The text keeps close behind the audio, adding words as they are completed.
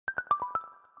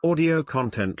Audio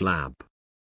Content Lab.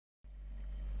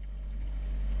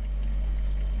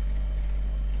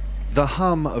 The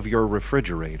hum of your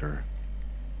refrigerator.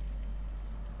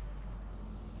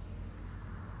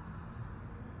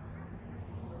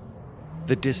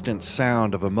 The distant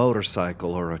sound of a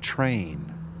motorcycle or a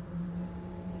train.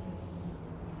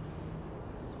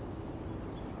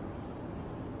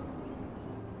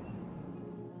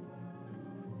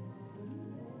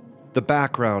 The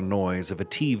background noise of a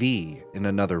TV in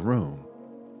another room.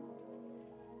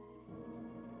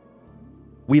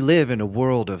 We live in a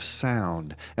world of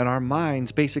sound, and our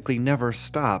minds basically never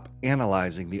stop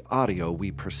analyzing the audio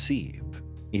we perceive,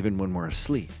 even when we're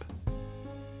asleep.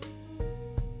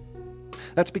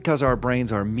 That's because our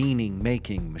brains are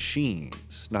meaning-making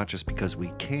machines, not just because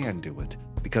we can do it,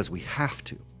 because we have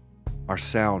to. Our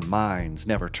sound minds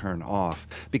never turn off,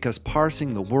 because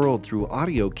parsing the world through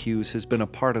audio cues has been a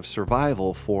part of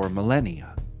survival for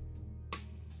millennia.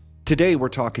 Today we're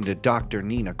talking to Dr.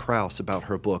 Nina Kraus about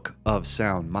her book, Of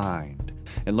Sound Mind,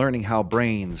 and learning how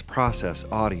brains process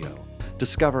audio,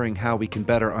 discovering how we can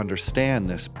better understand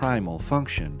this primal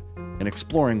function, and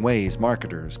exploring ways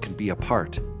marketers can be a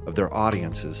part of their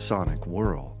audience's sonic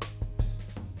world.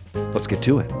 Let's get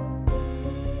to it.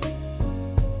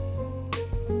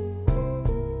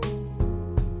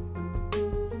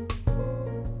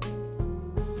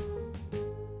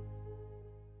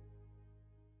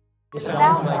 It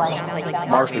sounds like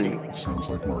marketing. It sounds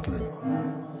like marketing.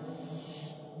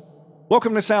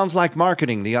 Welcome to Sounds Like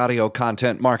Marketing, the audio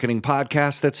content marketing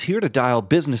podcast that's here to dial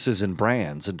businesses and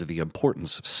brands into the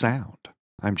importance of sound.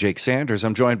 I'm Jake Sanders.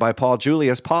 I'm joined by Paul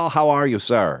Julius. Paul, how are you,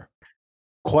 sir?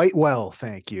 Quite well,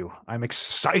 thank you. I'm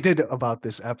excited about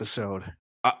this episode.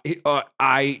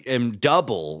 I am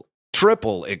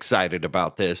triple excited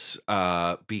about this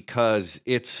because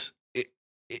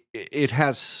it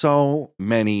has so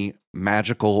many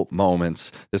magical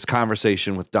moments. This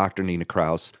conversation with Dr. Nina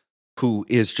Kraus, who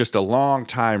is just a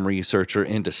long-time researcher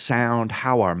into sound,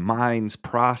 how our minds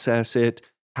process it,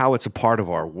 how it's a part of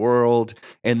our world.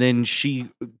 And then she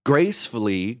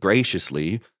graciously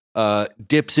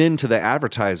dips into the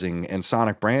advertising and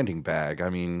sonic branding bag. I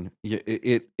mean,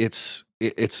 it's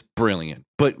brilliant.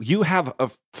 But you have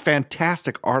a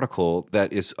fantastic article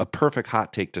that is a perfect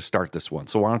hot take to start this one.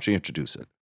 So why don't you introduce it?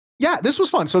 Yeah, this was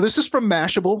fun. So this is from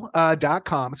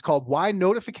Mashable.com. It's called Why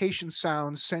Notification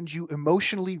Sounds Send You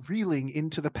Emotionally Reeling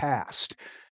into the Past.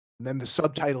 And then the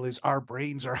subtitle is Our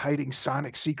Brains Are Hiding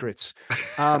Sonic Secrets.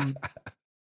 I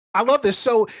love this.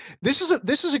 So this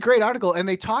is a great article, and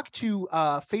they talk to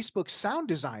Facebook's sound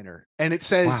designer, and it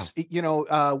says,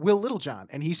 Will Littlejohn,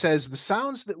 and he says the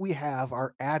sounds that we have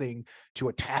are adding to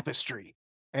a tapestry,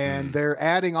 and they're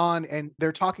adding on, and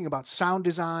they're talking about sound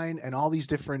design and all these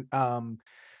different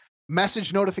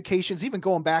message notifications, even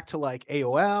going back to like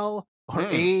AOL or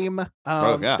AIM,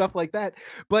 stuff like that.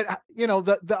 But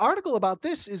the article about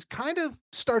this is kind of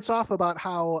starts off about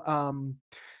how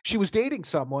she was dating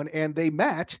someone and they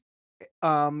met,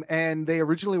 and they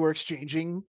originally were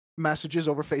exchanging messages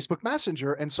over Facebook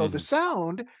Messenger. And so the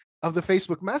sound of the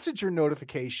Facebook Messenger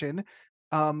notification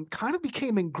kind of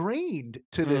became ingrained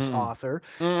to this author.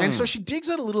 And so she digs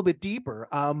out a little bit deeper.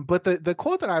 But the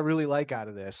quote that I really like out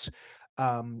of this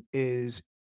is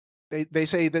they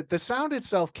say that the sound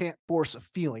itself can't force a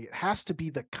feeling. It has to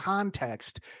be the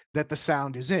context that the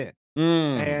sound is in.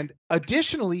 And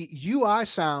additionally, UI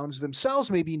sounds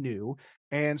themselves may be new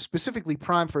and specifically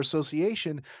primed for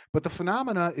association, but the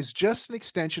phenomena is just an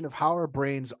extension of how our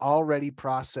brains already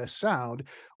process sound,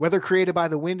 whether created by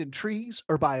the wind in trees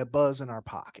or by a buzz in our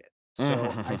pocket.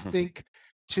 So I think,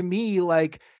 to me,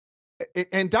 like,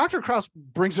 and Dr. Kraus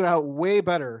brings it out way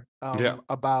better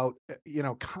about,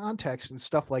 context and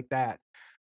stuff like that.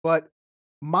 But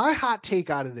my hot take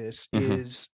out of this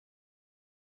is,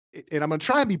 and I'm going to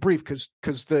try and be brief because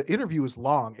the interview is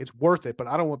long. It's worth it, but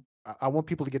I want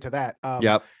people to get to that.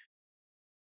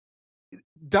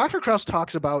 Dr. Kraus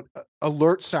talks about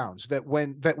alert sounds that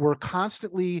we're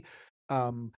constantly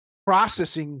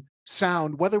processing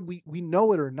sound, whether we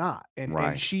know it or not.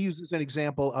 And she uses an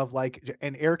example of like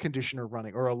an air conditioner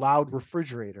running or a loud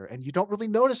refrigerator, and you don't really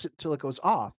notice it till it goes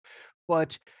off.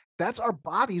 But that's our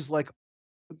bodies, like,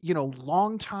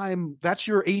 long time. That's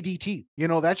your ADT,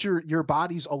 that's your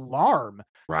body's alarm.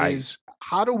 Right. Is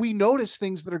how do we notice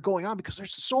things that are going on? Because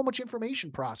there's so much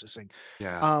information processing.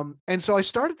 Yeah. And so I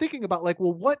started thinking about like,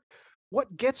 well, what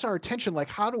gets our attention? Like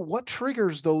what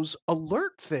triggers those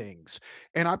alert things?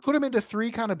 And I put them into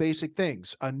three kind of basic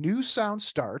things. A new sound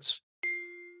starts,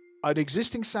 an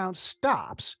existing sound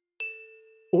stops,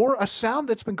 or a sound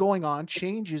that's been going on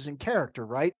changes in character,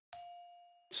 right?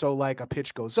 So like a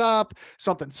pitch goes up,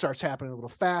 something starts happening a little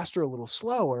faster, a little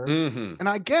slower. Hmm. And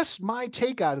I guess my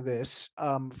take out of this,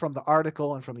 from the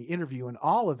article and from the interview and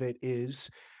all of it, is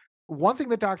one thing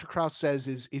that Dr. Kraus says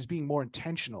is being more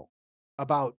intentional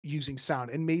about using sound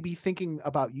and maybe thinking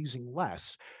about using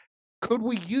less. Could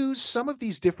we use some of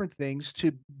these different things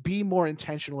to be more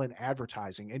intentional in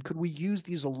advertising? And could we use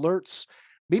these alerts,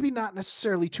 maybe not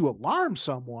necessarily to alarm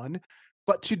someone,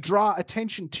 but to draw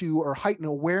attention to or heighten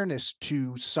awareness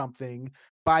to something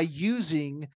by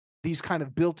using these kind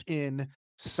of built-in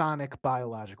sonic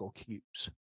biological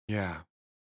cues? Yeah.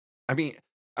 I mean,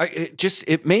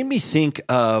 it made me think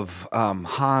of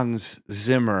Hans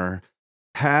Zimmer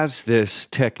has this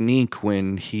technique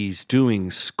when he's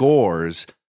doing scores,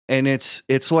 and it's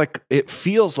like it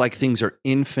feels like things are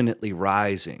infinitely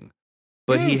rising.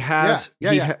 But he has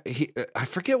I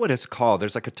forget what it's called.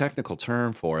 There's like a technical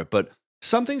term for it, but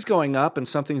something's going up and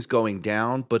something's going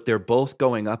down, but they're both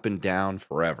going up and down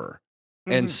forever.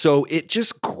 And so it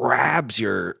just grabs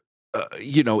your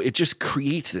it just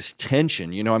creates this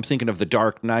tension. I'm thinking of The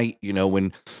Dark Knight,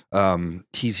 when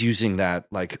he's using that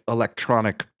like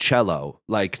electronic cello.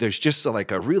 Like there's just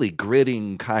like a really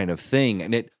gritting kind of thing,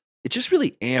 and it just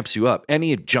really amps you up.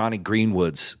 Any of Johnny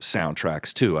Greenwood's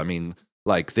soundtracks too. I mean,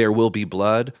 like There Will Be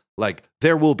Blood, like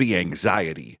There Will Be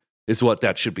Anxiety is what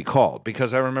that should be called,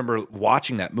 because I remember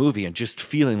watching that movie and just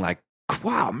feeling like,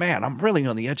 wow, man, I'm really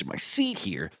on the edge of my seat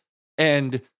here.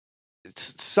 And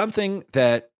it's something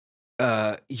that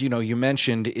you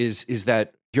mentioned is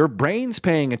that your brain's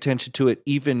paying attention to it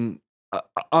even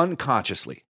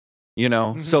unconsciously.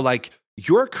 So like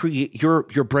your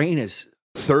brain is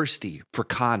thirsty for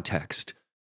context.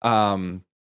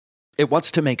 It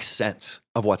wants to make sense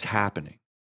of what's happening.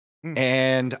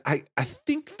 And I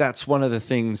think that's one of the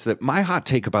things that my hot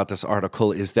take about this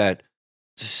article is that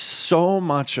so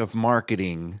much of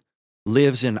marketing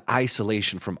lives in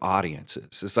isolation from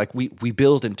audiences. It's like we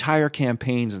build entire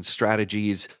campaigns and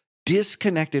strategies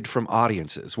disconnected from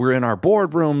audiences. We're in our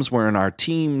boardrooms, we're in our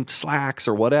team Slacks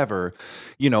or whatever.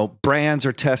 Brands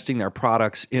are testing their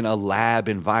products in a lab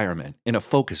environment, in a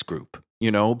focus group,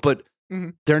 but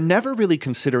they're never really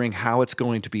considering how it's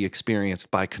going to be experienced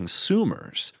by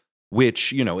consumers,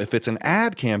 which, if it's an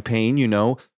ad campaign,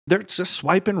 they're just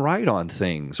swiping right on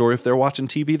things. Or if they're watching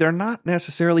TV, they're not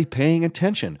necessarily paying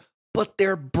attention, but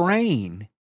their brain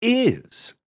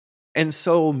is. And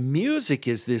so music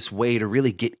is this way to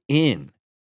really get in.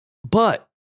 But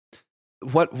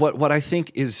what I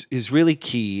think is really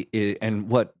key and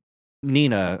what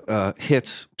Nina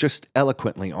hits just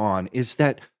eloquently on is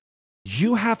that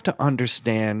you have to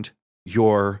understand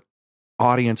your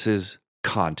audience's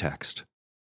context,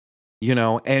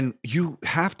 and you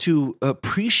have to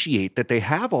appreciate that they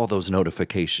have all those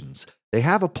notifications. They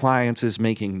have appliances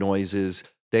making noises.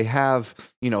 They have,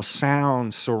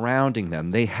 sounds surrounding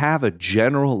them. They have a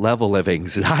general level of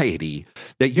anxiety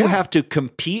that you have to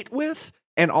compete with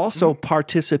and also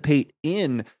participate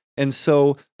in. And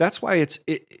so that's why it's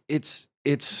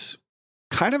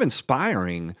kind of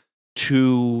inspiring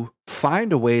to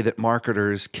find a way that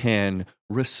marketers can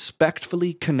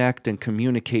respectfully connect and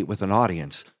communicate with an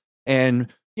audience. And,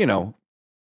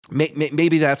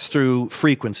 maybe that's through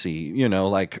frequency,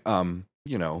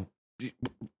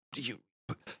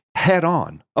 head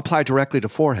on, apply directly to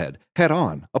forehead, head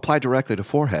on, apply directly to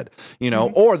forehead,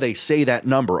 or they say that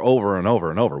number over and over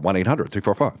and over,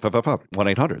 1-800-345-555,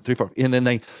 1-800-345. And then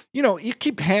they, you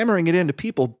keep hammering it into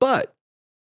people, but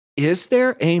is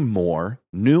there a more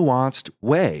nuanced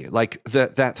way? Like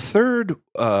that third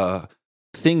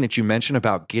thing that you mentioned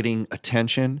about getting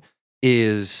attention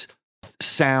is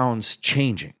sounds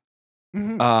changing,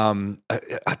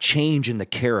 a change in the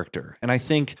character. And I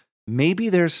think maybe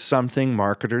there's something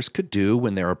marketers could do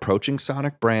when they're approaching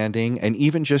sonic branding and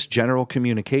even just general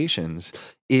communications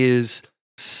is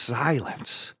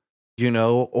silence,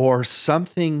 or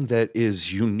something that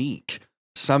is unique,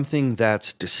 something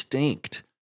that's distinct,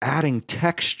 adding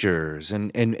textures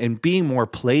and being more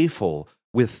playful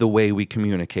with the way we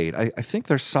communicate. I think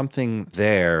there's something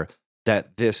there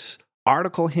that this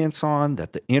article hints on,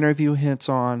 that the interview hints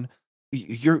on.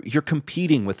 You're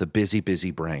competing with a busy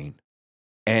brain.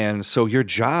 And so your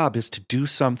job is to do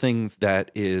something that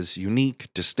is unique,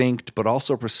 distinct, but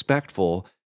also respectful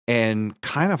and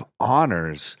kind of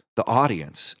honors the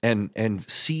audience and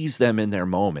sees them in their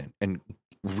moment and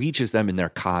reaches them in their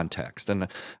context. And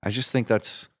I just think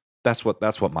that's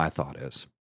what my thought is.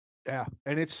 Yeah.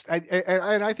 And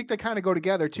I think they kind of go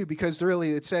together too, because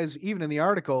really it says, even in the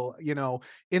article,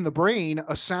 in the brain,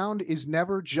 a sound is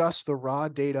never just the raw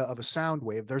data of a sound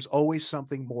wave. There's always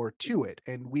something more to it.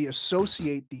 And we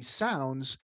associate these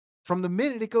sounds from the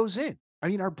minute it goes in. I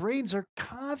mean, our brains are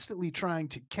constantly trying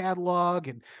to catalog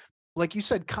and, like you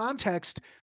said, context.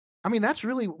 I mean, that's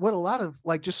really what a lot of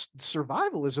like just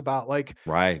survival is about. Like,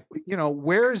 Right.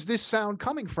 where is this sound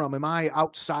coming from? Am I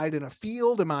outside in a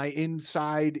field? Am I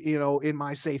inside, in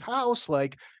my safe house?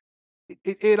 Like,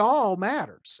 it all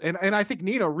matters. And I think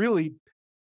Nina really,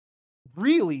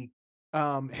 really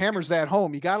hammers that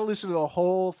home. You got to listen to the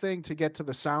whole thing to get to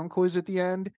the sound quiz at the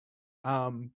end,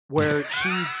 where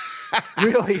she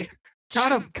really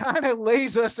kind of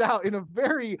lays us out in a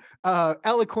very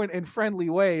eloquent and friendly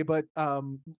way, but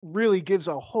really gives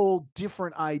a whole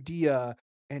different idea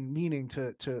and meaning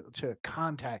to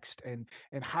context and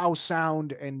how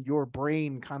sound and your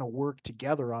brain kind of work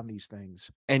together on these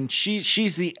things. And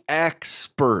she's the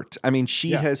expert. I mean,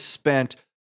 she Yeah. has spent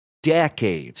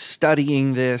decades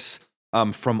studying this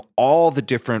from all the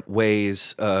different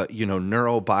ways,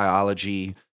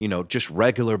 neurobiology, just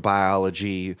regular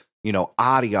biology,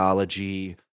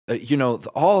 audiology,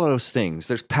 all those things.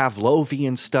 There's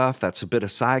Pavlovian stuff. That's a bit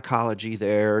of psychology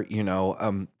there.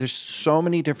 There's so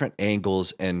many different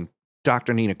angles, and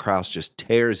Dr. Nina Kraus just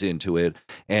tears into it.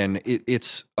 And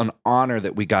it's an honor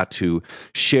that we got to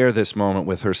share this moment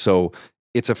with her. So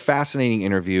it's a fascinating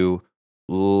interview.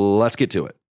 Let's get to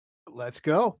it. Let's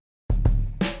go.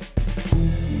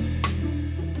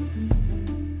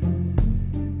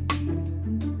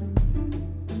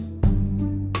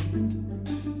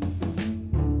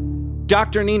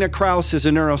 Dr. Nina Kraus is a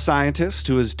neuroscientist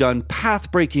who has done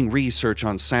path-breaking research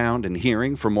on sound and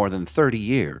hearing for more than 30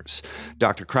 years.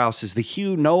 Dr. Kraus is the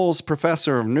Hugh Knowles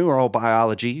Professor of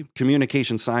Neurobiology,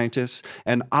 Communication Scientists,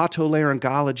 and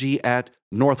Otolaryngology at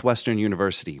Northwestern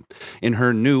University. In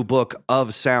her new book,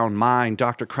 Of Sound Mind,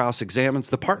 Dr. Kraus examines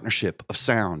the partnership of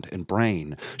sound and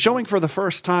brain, showing for the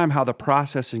first time how the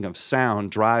processing of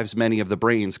sound drives many of the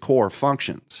brain's core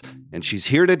functions. And she's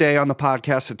here today on the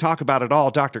podcast to talk about it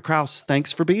all. Dr. Kraus,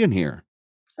 thanks for being here.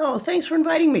 Oh, thanks for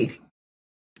inviting me.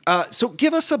 So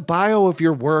give us a bio of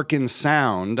your work in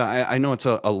sound. I know it's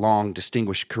a long,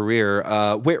 distinguished career.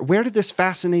 Where did this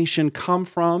fascination come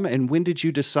from, and when did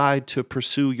you decide to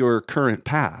pursue your current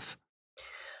path?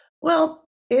 Well,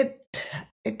 it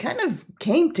kind of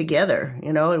came together.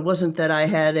 It wasn't that I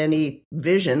had any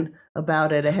vision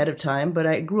about it ahead of time, but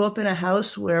I grew up in a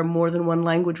house where more than one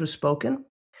language was spoken.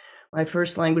 My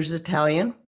first language is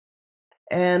Italian,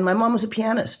 and my mom was a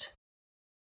pianist.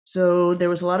 So there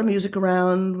was a lot of music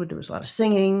around. There was a lot of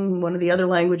singing. One of the other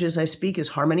languages I speak is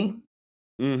harmony.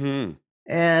 Mm-hmm.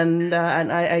 And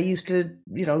I used to,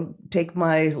 take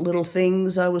my little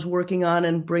things I was working on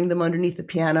and bring them underneath the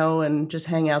piano and just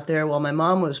hang out there while my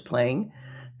mom was playing,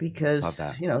 because,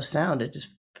 sound, it just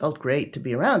felt great to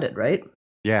be around it, right?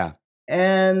 Yeah.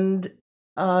 And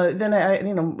then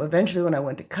eventually when I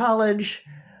went to college,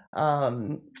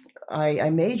 I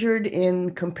majored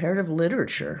in comparative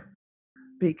literature,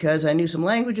 because I knew some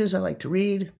languages, I like to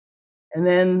read. And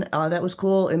then that was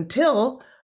cool until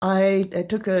I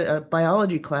took a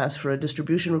biology class for a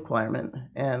distribution requirement.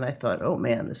 And I thought, oh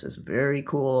man, this is very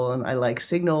cool. And I like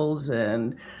signals,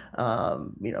 and,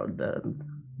 the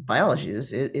biology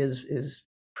is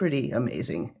pretty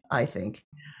amazing, I think,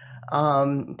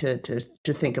 to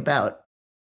think about.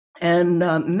 And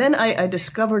then I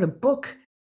discovered a book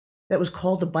that was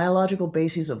called The Biological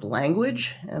Bases of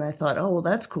Language. And I thought, oh, well,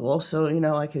 that's cool. So,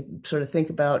 I could sort of think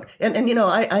about, and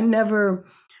I never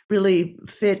really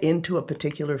fit into a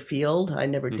particular field. I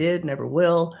never did, never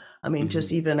will. I mean,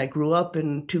 just even I grew up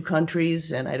in two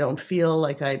countries, and I don't feel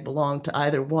like I belong to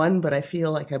either one, but I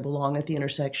feel like I belong at the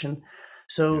intersection.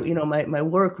 So, my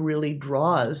work really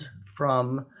draws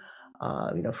from,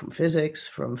 from physics,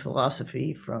 from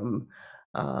philosophy, from,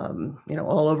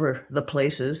 all over the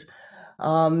places.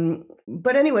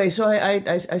 But anyway, so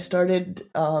I started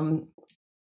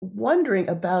wondering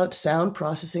about sound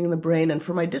processing in the brain. And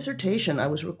for my dissertation, I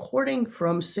was recording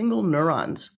from single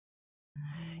neurons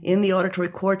in the auditory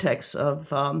cortex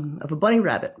of a bunny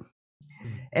rabbit.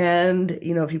 And,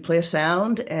 if you play a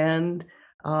sound and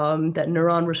that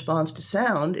neuron responds to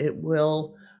sound, it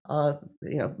will,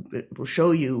 it will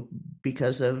show you,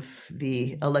 because of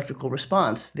the electrical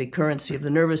response, the currency of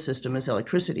the nervous system is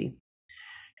electricity.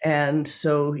 And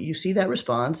so you see that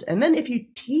response. And then if you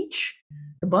teach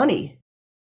the bunny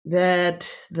that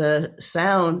the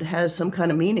sound has some kind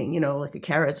of meaning, like a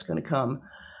carrot's going to come,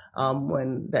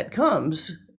 when that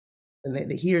comes and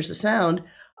it hears the sound,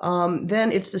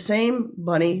 then it's the same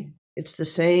bunny, it's the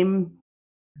same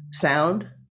sound,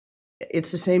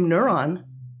 it's the same neuron,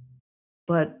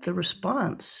 but the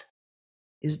response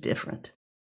is different.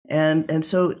 And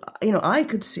so, I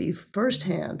could see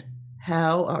firsthand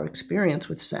how our experience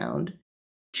with sound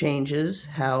changes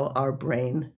how our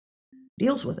brain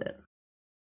deals with it.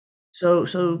 So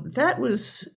that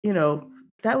was,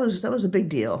 that was a big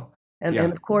deal. And Yeah.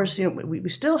 and of course, we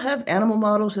still have animal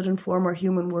models that inform our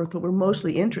human work, but we're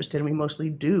mostly interested, and we mostly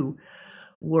do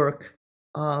work.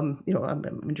 I'm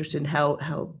interested in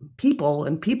how people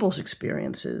and people's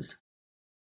experiences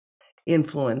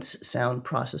influence sound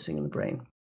processing in the brain.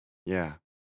 Yeah.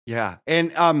 Yeah.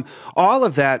 And all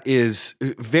of that is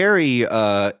very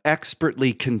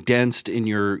expertly condensed in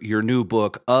your new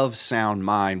book, Of Sound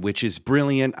Mind, which is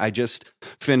brilliant. I just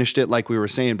finished it, like we were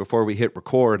saying before we hit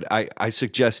record. I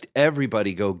suggest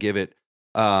everybody go give it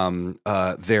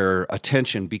their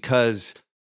attention, because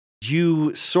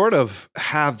you sort of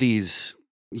have these,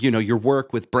 your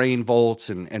work with brain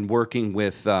volts and working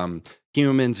with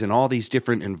humans and all these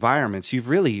different environments. You've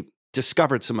really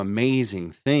discovered some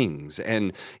amazing things,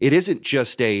 and it isn't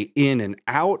just a in and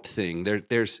out thing.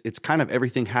 It's kind of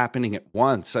everything happening at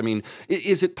once. I mean,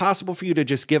 is it possible for you to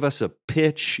just give us a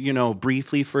pitch,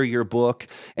 briefly for your book,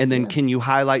 and then can you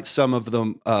highlight some of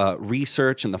the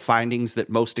research and the findings that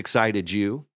most excited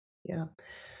you? Yeah.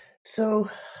 So,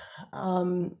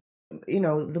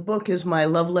 the book is my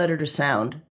love letter to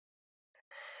sound,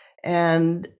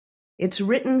 and it's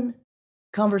written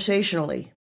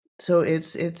conversationally. So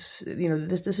it's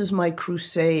this is my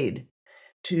crusade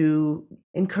to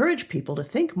encourage people to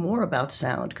think more about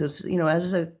sound, because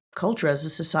as a culture, as a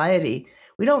society,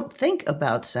 we don't think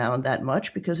about sound that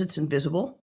much because it's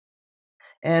invisible,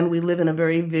 and we live in a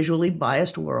very visually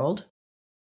biased world,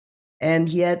 and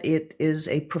yet it is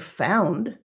a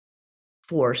profound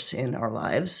force in our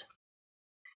lives.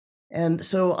 And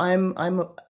so I'm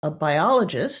a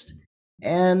biologist,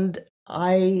 and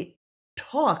I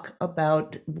talk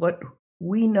about what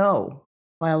we know,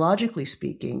 biologically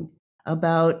speaking,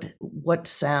 about what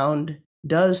sound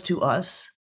does to us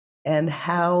and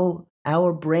how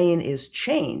our brain is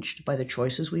changed by the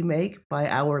choices we make, by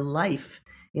our life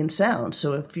in sound.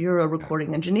 So if you're a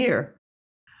recording engineer,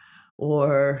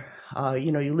 or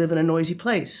you live in a noisy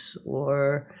place,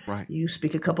 or Right. you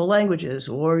speak a couple languages,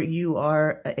 or you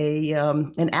are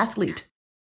an athlete,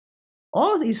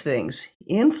 all of these things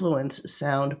influence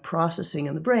sound processing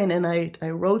in the brain. And I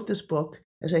wrote this book,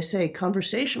 as I say,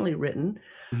 conversationally written,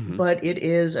 Mm-hmm. but it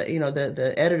is,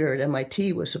 the editor at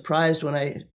MIT was surprised when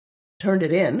I turned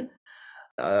it in.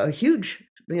 A huge,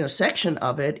 section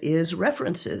of it is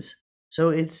references. So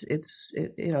it's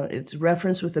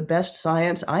reference with the best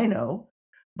science I know,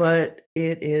 but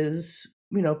it is,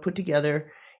 put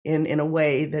together in a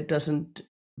way that doesn't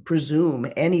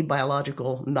presume any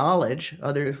biological knowledge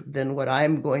other than what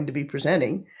I'm going to be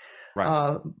presenting,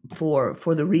 Right.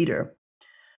 for the reader.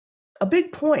 A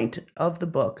big point of the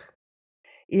book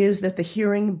is that the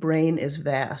hearing brain is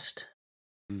vast.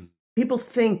 Mm. People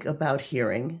think about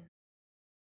hearing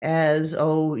as,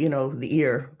 the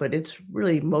ear, but it's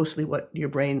really mostly what your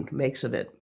brain makes of it.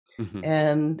 Mm-hmm.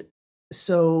 And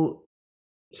so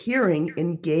hearing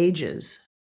engages,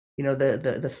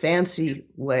 the fancy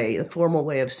way, the formal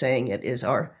way of saying it is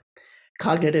our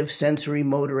cognitive, sensory,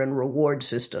 motor, and reward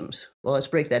systems. Well, let's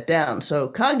break that down. So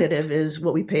cognitive is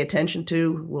what we pay attention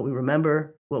to, what we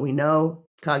remember, what we know,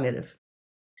 cognitive.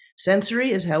 Sensory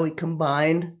is how we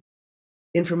combine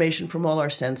information from all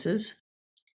our senses.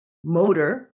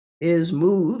 Motor is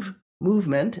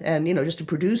movement, and just to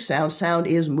produce sound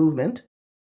is movement.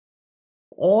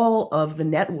 All of the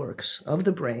networks of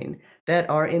the brain that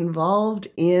are involved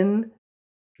in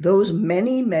those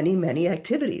many, many, many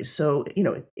activities. So,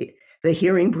 the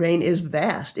hearing brain is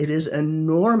vast. It is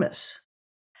enormous.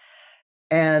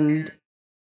 And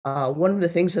one of the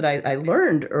things that I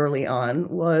learned early on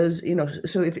was,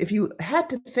 so if you had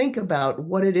to think about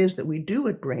what it is that we do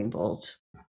at Brain Volts,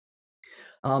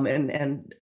 you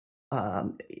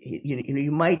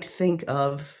might think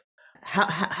of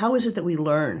how is it that we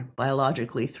learn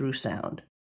biologically through sound?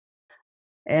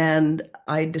 And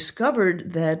I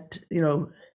discovered that,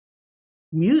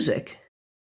 music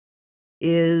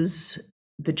is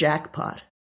the jackpot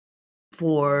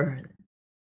for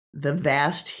the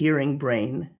vast hearing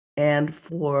brain and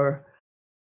for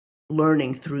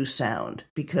learning through sound.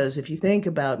 Because if you think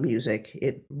about music,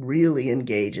 it really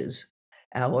engages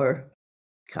our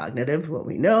cognitive, what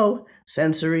we know,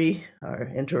 sensory,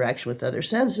 our interaction with other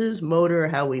senses, motor,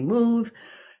 how we move,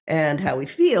 and how we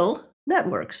feel,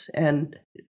 networks. And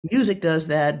music does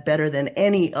that better than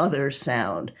any other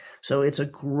sound. So it's a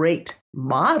great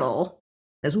model,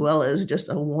 as well as just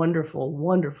a wonderful,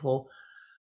 wonderful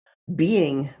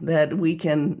being that we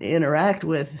can interact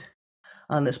with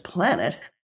on this planet.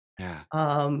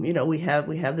 Yeah. We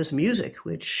have this music,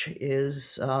 which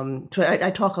is, so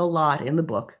I talk a lot in the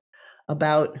book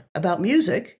about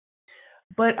music,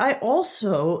 But I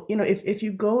also, if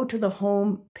you go to the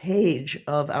home page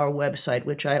of our website,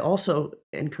 which I also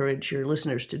encourage your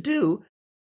listeners to do,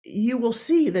 you will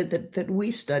see that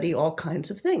we study all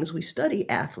kinds of things. We study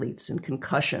athletes and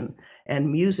concussion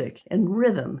and music and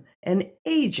rhythm and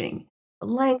aging,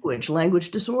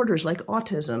 language disorders like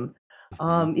autism.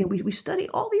 Mhm. We study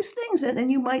all these things,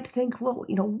 and you might think, well,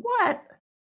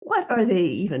 what are they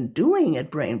even doing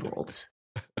at Brain Worlds?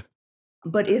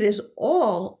 But it is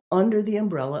all under the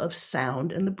umbrella of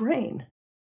sound and the brain.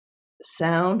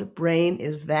 Sound brain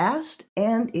is vast,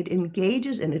 and it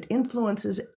engages and it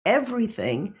influences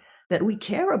everything that we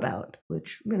care about,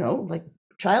 which, like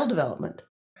child development,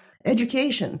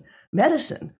 education,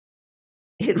 medicine.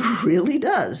 It really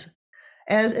does.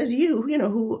 As you,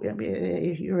 who, I mean,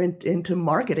 if you're into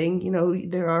marketing,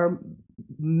 there are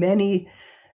many,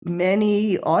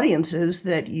 many audiences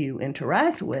that you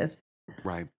interact with,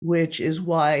 Right. which is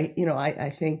why, I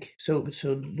think so.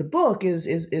 So the book is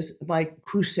my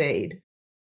crusade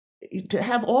to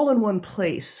have all in one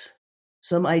place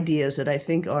some ideas that I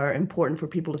think are important for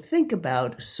people to think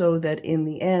about, so that in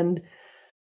the end,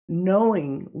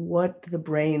 knowing what the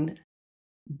brain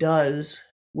does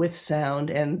with sound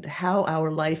and how our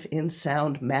life in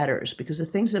sound matters, because the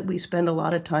things that we spend a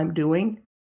lot of time doing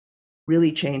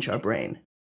really change our brain.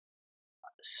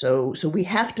 So we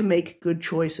have to make good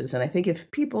choices. And I think if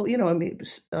people,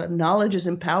 knowledge is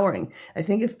empowering. I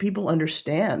think if people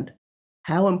understand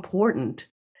how important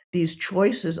these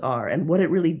choices are and what it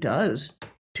really does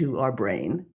to our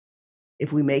brain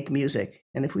if we make music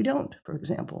and if we don't, for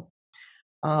example,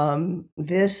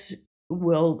 this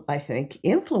will, I think,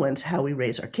 influence how we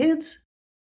raise our kids,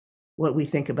 what we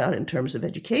think about in terms of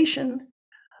education,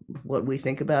 what we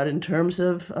think about in terms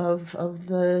of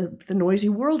the noisy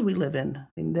world we live in. I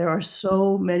mean, there are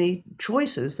so many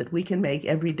choices that we can make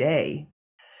every day,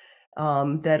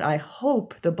 that I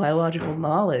hope the biological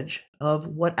knowledge of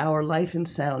what our life in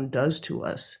sound does to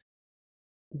us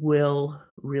will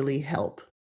really help.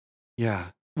 Yeah.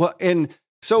 Well, and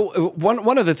so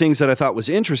one of the things that I thought was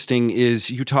interesting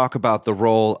is you talk about the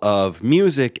role of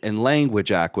music and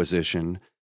language acquisition,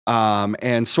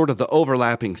 and sort of the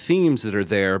overlapping themes that are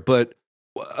there. But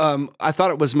I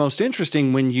thought it was most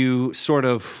interesting when you sort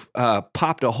of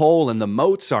popped a hole in the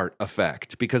Mozart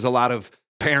effect, because a lot of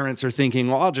parents are thinking,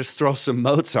 well, I'll just throw some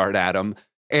Mozart at them,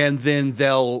 and then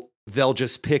they'll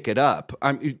just pick it up.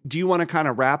 Do you want to kind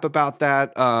of rap about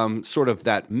that, sort of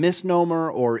that misnomer,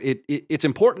 or it's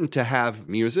important to have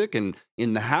music and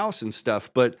in the house and stuff,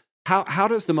 but how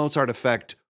does the Mozart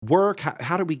effect work?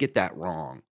 How do we get that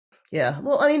wrong? Yeah.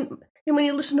 Well, I mean, when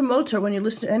you listen to Mozart, when you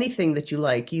listen to anything that you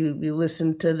like, you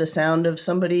listen to the sound of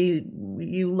somebody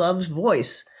you love's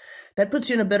voice. That puts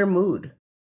you in a better mood.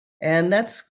 And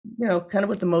that's, kind of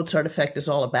what the Mozart effect is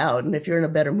all about. And if you're in a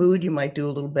better mood, you might do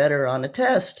a little better on a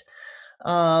test.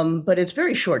 But it's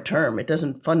very short term. It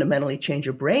doesn't fundamentally change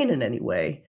your brain in any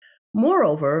way.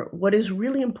 Moreover, what is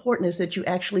really important is that you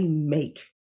actually make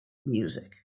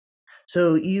music.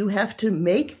 So you have to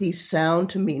make these sound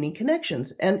to meaning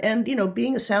connections. And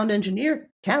being a sound engineer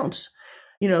counts.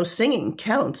 Singing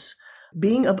counts.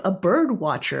 Being a bird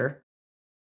watcher,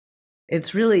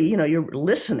 it's really, you're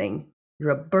listening. You're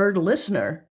a bird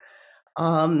listener.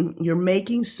 You're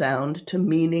making sound to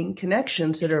meaning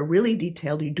connections that are really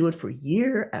detailed. You do it for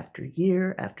year after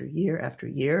year after year after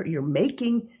year. You're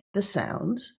making the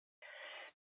sounds,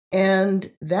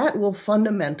 and that will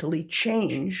fundamentally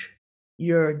change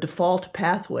your default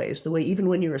pathways, the way even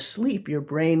when you're asleep, your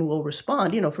brain will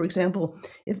respond. For example,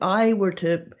 if I were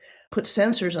to put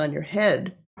sensors on your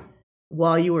head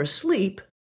while you were asleep,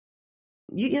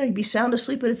 you'd be sound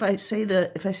asleep. But if I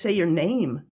say your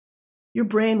name, your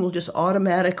brain will just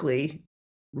automatically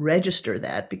register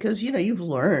that, because you've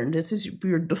learned, this is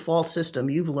your default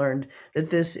system. You've learned that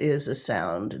this is a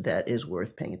sound that is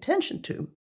worth paying attention to.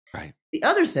 Right. The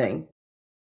other thing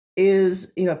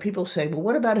is, people say, well,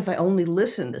 what about if I only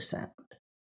listen to sound?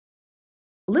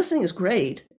 Listening is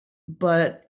great,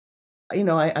 but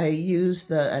I use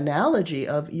the analogy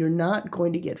of, you're not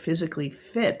going to get physically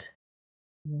fit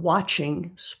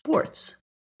watching sports.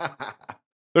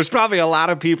 There's probably a lot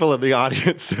of people in the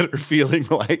audience that are feeling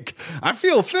like, I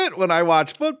feel fit when I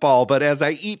watch football, but as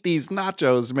I eat these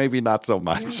nachos, maybe not so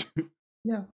much.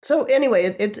 Yeah. So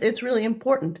anyway, it's really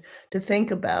important to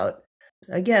think about,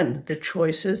 again, the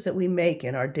choices that we make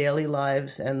in our daily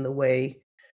lives and the way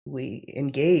we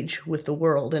engage with the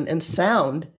world, and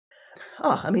sound.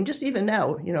 Just even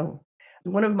now,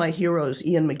 one of my heroes,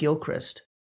 Ian McGilchrist,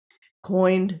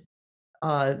 coined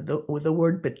the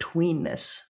word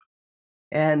betweenness.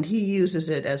 And he uses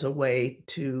it as a way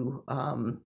to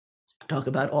talk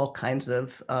about all kinds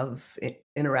of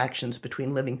interactions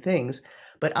between living things.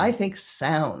 But I think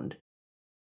sound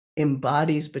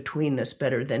embodies betweenness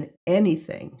better than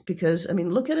anything, because, I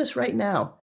mean, look at us right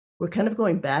now. We're kind of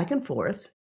going back and forth.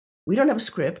 We don't have a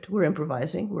script. We're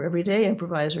improvising. We're everyday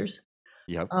improvisers.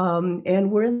 Yep.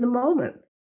 And we're in the moment.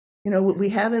 We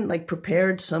haven't like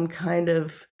prepared some kind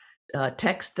of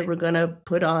text that we're going to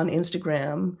put on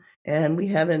Instagram, and we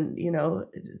haven't,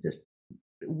 just,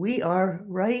 we are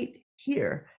right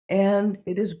here, and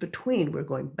it is between. We're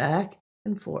going back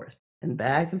and forth and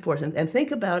back and forth, and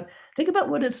think about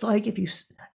what it's like if you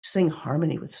sing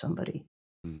harmony with somebody.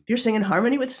 If you're singing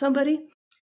harmony with somebody,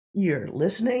 you're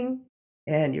listening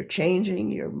and you're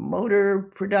changing your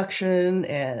motor production,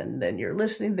 and then you're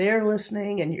listening, they're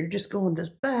listening, and you're just going this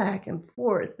back and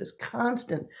forth, this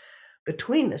constant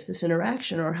betweenness, this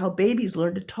interaction. Or how babies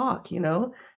learn to talk.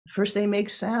 First they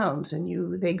make sounds,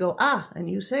 and they go ah, and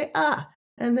you say ah,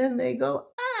 and then they go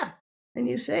ah, and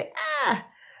you say ah,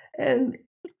 and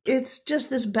it's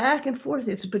just this back and forth.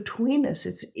 It's betweenness.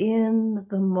 It's in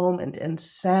the moment. And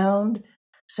sound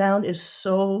is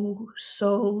so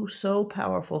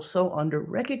powerful, so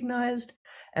under-recognized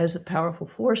as a powerful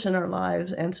force in our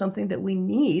lives, and something that we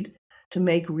need to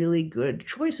make really good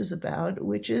choices about,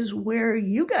 which is where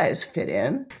you guys fit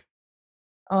in,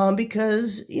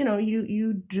 because you're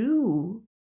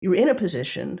in a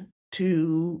position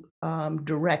to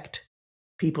direct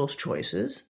people's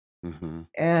choices. Mm-hmm.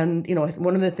 And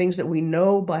one of the things that we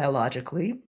know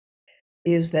biologically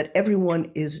is that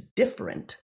everyone is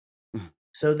different.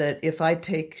 So that if I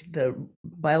take the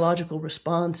biological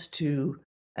response to,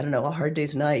 I don't know, a hard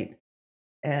day's night,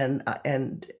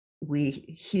 and we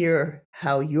hear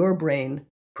how your brain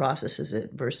processes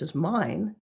it versus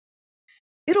mine,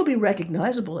 it'll be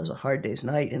recognizable as a hard day's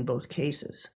night in both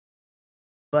cases.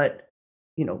 But,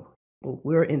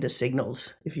 we're into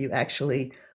signals. If you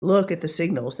actually look at the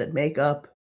signals that make up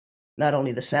not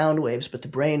only the sound waves, but the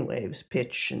brain waves,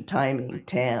 pitch and timing,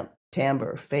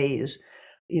 timbre, phase,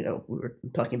 we were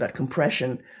talking about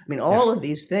compression. I mean, all of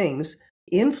these things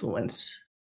influence.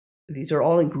 These are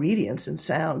all ingredients in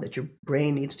sound that your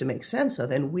brain needs to make sense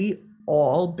of. And we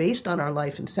all, based on our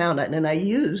life in sound, and I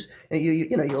use,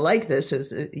 you'll like this,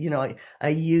 as I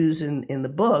use in the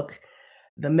book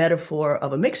the metaphor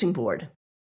of a mixing board.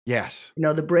 Yes.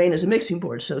 The brain is a mixing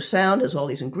board. So sound has all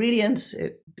these ingredients.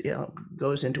 It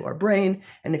goes into our brain.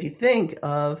 And if you think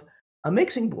of a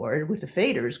mixing board with the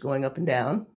faders going up and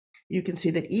down, you can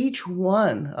see that each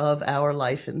one of our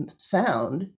life and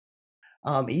sound,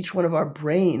 each one of our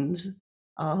brains,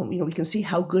 we can see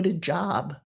how good a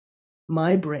job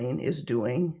my brain is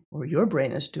doing, or your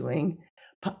brain is doing,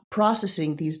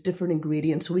 processing these different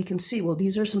ingredients. So we can see, well,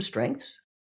 these are some strengths.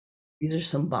 These are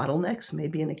some bottlenecks,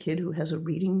 maybe in a kid who has a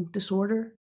reading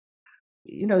disorder.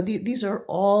 These are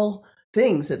all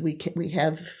things that we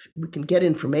can get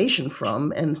information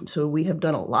from. And so we have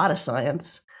done a lot of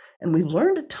science, and we've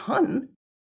learned a ton,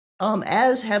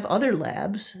 as have other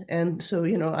labs. And so,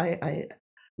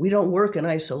 we don't work in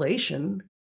isolation,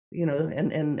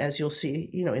 and as you'll see,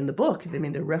 in the book, I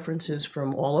mean, there are references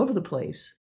from all over the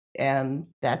place. And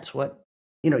that's what,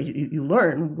 you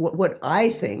learn what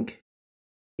I think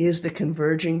is the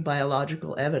converging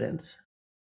biological evidence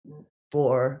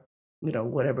for,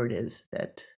 whatever it is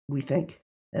that we think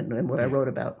and what I wrote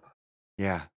about.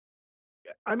 Yeah.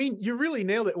 I mean, you really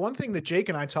nailed it. One thing that Jake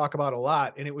and I talk about a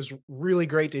lot, and it was really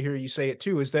great to hear you say it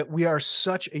too, is that we are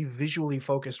such a visually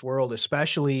focused world,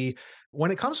 especially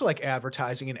when it comes to like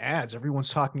advertising and ads.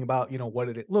 Everyone's talking about, what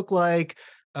did it look like,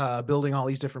 building all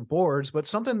these different boards. But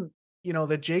something,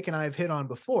 that Jake and I have hit on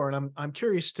before, and I'm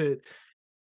curious to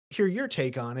hear your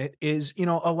take on it, is,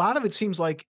 a lot of it seems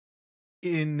like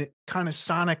in kind of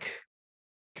sonic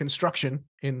construction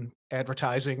in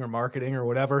advertising or marketing or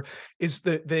whatever, is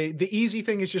the easy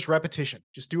thing is just repetition.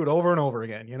 Just do it over and over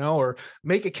again, or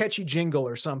make a catchy jingle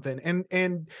or something.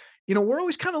 And we're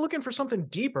always kind of looking for something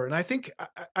deeper. And I think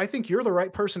you're the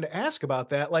right person to ask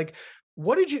about that. Like,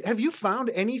 have you found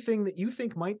anything that you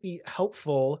think might be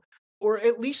helpful, or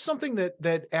at least something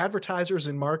that advertisers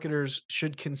and marketers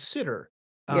should consider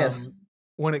Yes.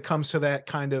 when it comes to that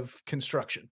kind of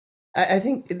construction? I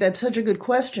think that's such a good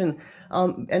question.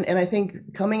 And I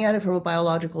think coming at it from a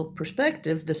biological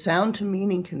perspective, the sound to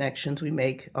meaning connections we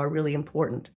make are really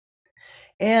important.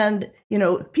 And,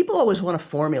 people always want a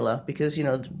formula because, they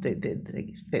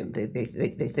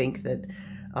think that,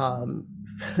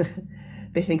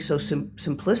 they think so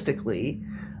simplistically.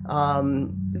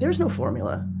 There's no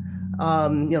formula.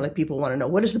 Like people want to know,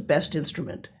 what is the best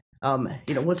instrument?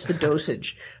 What's the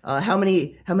dosage? How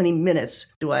many minutes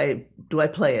do I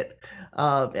play it?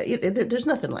 There's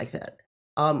nothing like that.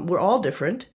 we're all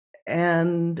different,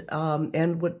 and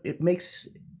what it makes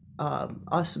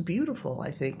us beautiful,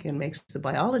 I think, and makes the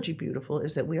biology beautiful,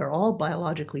 is that we are all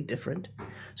biologically different.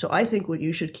 So I think what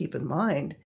you should keep in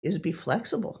mind is be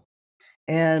flexible.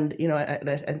 And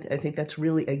I think that's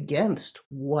really against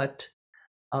what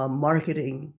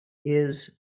marketing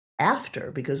is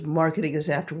after, because marketing is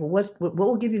after, well, what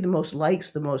will give you the most likes,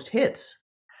 the most hits,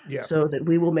 Yeah. so that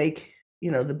we will make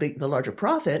the larger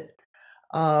profit.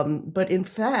 But in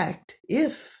fact,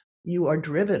 if you are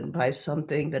driven by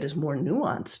something that is more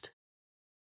nuanced,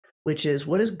 which is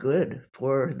what is good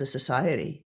for the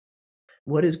society,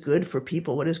 what is good for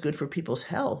people, what is good for people's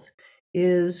health,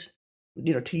 is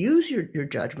to use your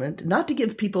judgment, not to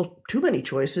give people too many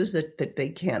choices that they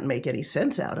can't make any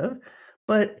sense out of,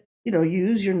 but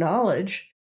use your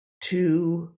knowledge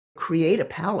to create a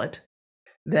palette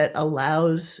that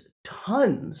allows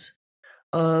tons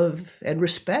of and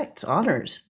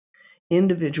honors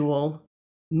individual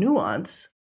nuance.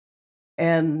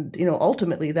 And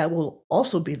ultimately that will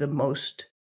also be the most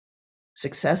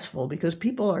successful, because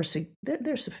people are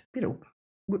they're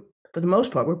for the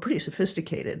most part, we're pretty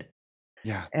sophisticated.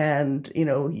 Yeah. And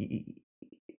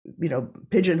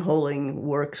pigeonholing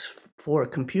works for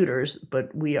computers, but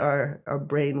our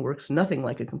brain works nothing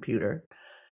like a computer.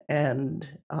 And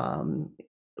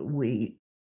we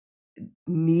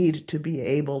need to be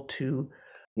able to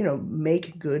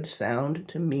make good sound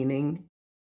to meaning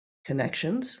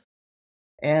connections,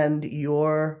 and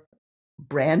your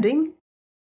branding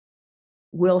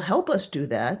will help us do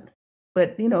that.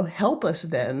 But help us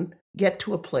then get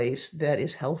to a place that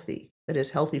is healthy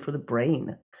for the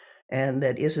brain, and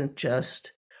that isn't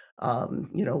just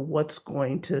what's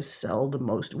going to sell the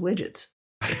most widgets.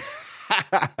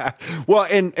 Well,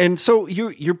 and so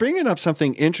you're bringing up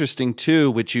something interesting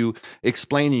too, which you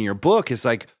explain in your book, is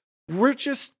like, we're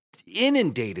just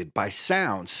inundated by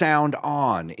sound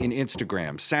on in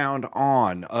Instagram, sound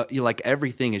on, like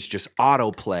everything is just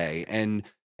autoplay, and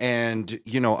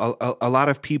a lot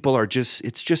of people are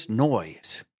it's just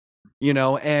noise,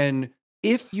 and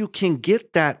if you can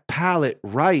get that palette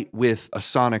right with a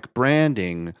sonic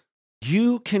branding,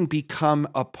 you can become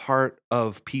a part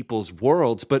of people's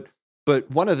worlds. But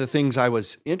one of the things I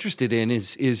was interested in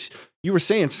is you were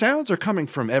saying sounds are coming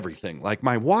from everything. Like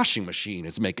my washing machine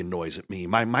is making noise at me.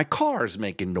 My car is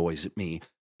making noise at me.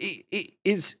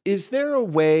 Is there a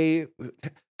way?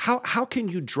 How can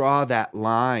you draw that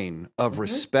line of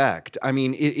respect? I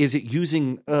mean, is it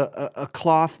using a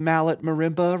cloth mallet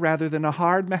marimba rather than a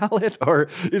hard mallet? Or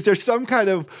is there some kind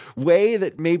of way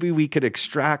that maybe we could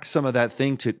extract some of that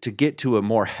thing to get to a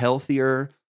more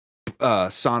healthier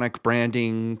sonic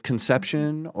branding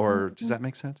conception? Or does that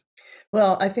make sense?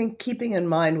 Well, I think keeping in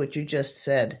mind what you just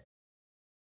said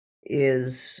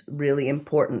is really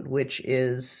important, which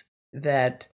is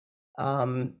that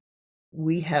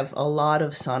we have a lot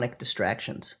of sonic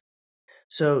distractions.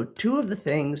 So two of the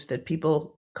things that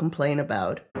people complain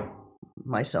about,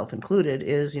 myself included,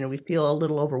 is, we feel a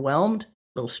little overwhelmed, a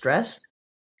little stressed.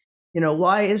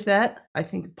 Why is that? I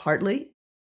think partly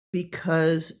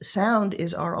because sound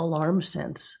is our alarm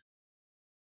sense.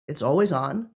 It's always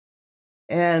on.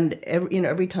 And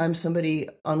every time somebody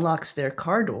unlocks their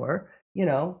car door,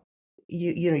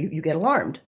 you get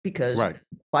alarmed, because Right.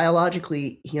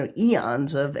 biologically,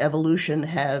 eons of evolution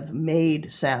have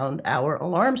made sound our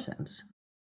alarm sense.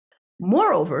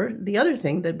 Moreover, the other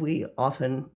thing that we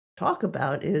often talk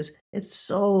about is it's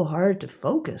so hard to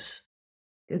focus.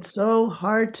 It's so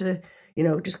hard to,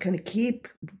 just kind of keep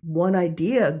one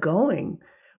idea going.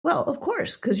 Well, of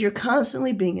course, because you're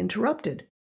constantly being interrupted.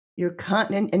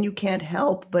 And you can't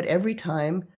help but every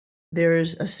time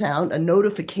there's a sound, a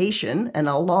notification, an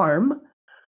alarm,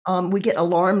 we get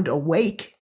alarmed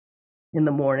awake in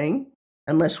the morning,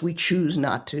 unless we choose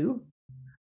not to.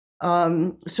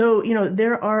 So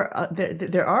there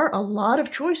are a lot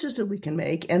of choices that we can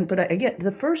make, but again,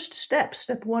 the first step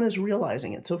one is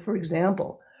realizing it. So, for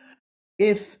example,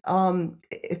 if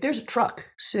there's a truck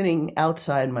sitting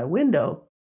outside my window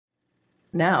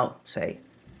now, say,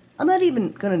 I'm not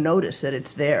even going to notice that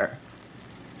it's there.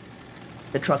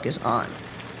 The truck is on.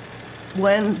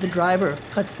 When the driver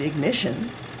cuts the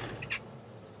ignition,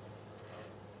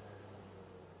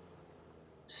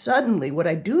 suddenly what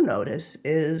I do notice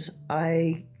is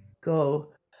I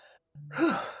go,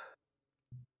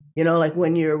 like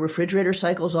when your refrigerator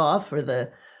cycles off, or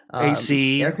the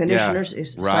AC, air conditioner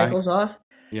cycles off.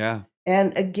 Yeah.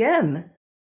 And again,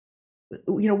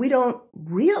 we don't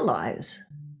realize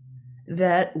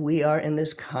that we are in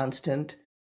this constant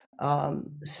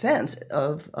sense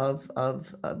of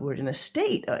we're in a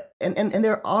state, and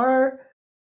there are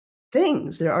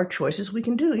things. There are choices we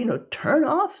can do. Turn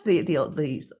off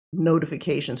the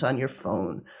notifications on your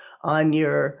phone, on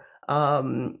your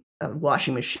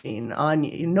washing machine.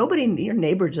 Your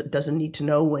neighbor doesn't need to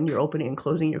know when you're opening and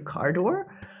closing your car door.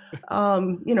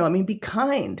 Be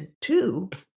kind too.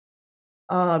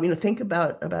 Think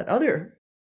about other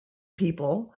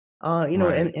people. Right.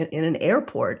 In an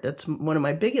airport, that's one of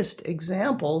my biggest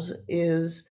examples.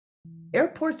 Is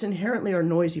airports inherently are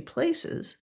noisy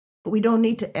places, but we don't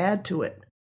need to add to it.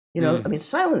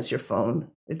 Silence your phone.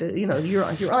 You're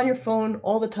on your phone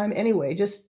all the time anyway.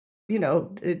 Just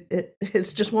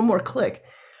it's just one more click.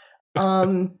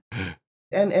 And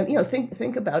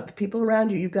think about the people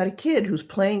around you. You've got a kid who's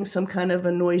playing some kind of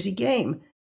a noisy game.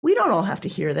 We don't all have to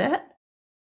hear that.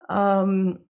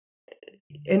 And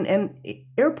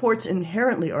airports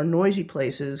inherently are noisy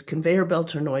places. Conveyor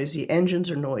belts are noisy. Engines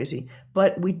are noisy.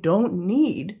 But we don't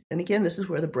need, and again, this is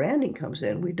where the branding comes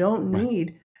in. We don't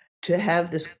need to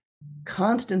have this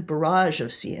constant barrage of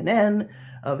CNN,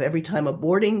 of every time a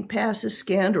boarding pass is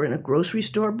scanned, or in a grocery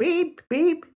store, beep,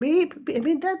 beep, beep,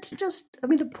 beep. That's just,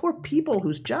 the poor people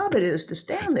whose job it is to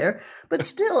stand there. But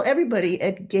still, everybody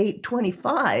at gate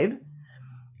 25,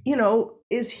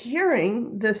 is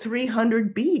hearing the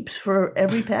 300 beeps for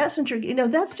every passenger.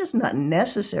 That's just not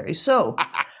necessary. So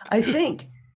I think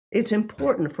it's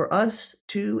important for us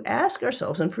to ask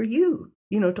ourselves, and for you,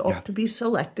 to be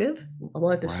selective,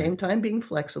 while at the same time being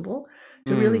flexible,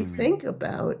 to really think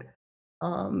about,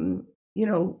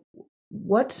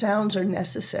 what sounds are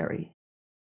necessary.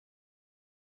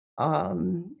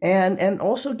 And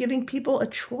also giving people a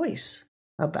choice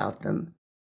about them.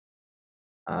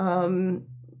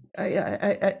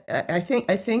 I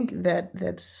think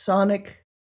that sonic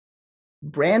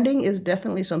branding is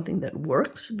definitely something that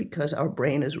works, because our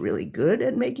brain is really good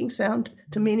at making sound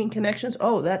to meaning connections.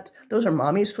 Oh, those are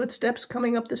mommy's footsteps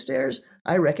coming up the stairs.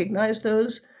 I recognize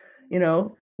those.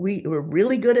 We're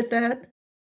really good at that.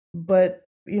 But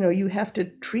you have to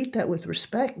treat that with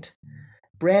respect.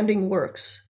 Branding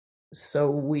works,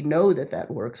 so we know that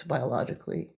works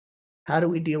biologically. How do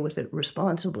we deal with it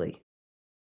responsibly?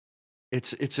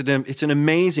 It's an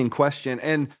amazing question,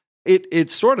 and it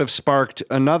sort of sparked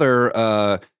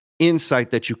another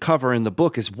insight that you cover in the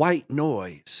book, is white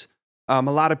noise. A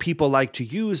lot of people like to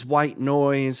use white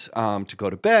noise to go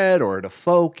to bed or to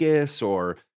focus,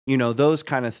 or those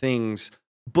kind of things.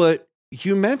 But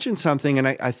you mentioned something, and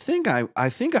I think I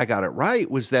got it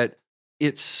right, was that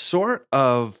it sort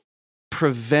of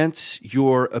prevents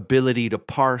your ability to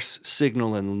parse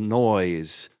signal and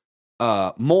noise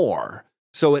more.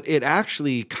 So it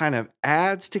actually kind of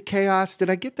adds to chaos. Did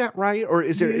I get that right? Or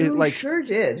is there You sure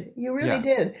did. You really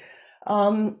did.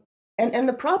 And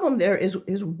the problem there is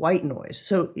white noise.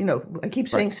 So, I keep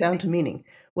saying sound to meaning.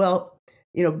 Well,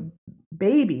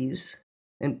 babies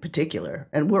in particular,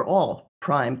 and we're all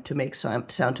primed to make sound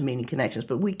to meaning connections,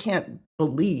 but we can't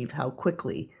believe how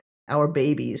quickly our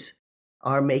babies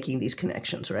are making these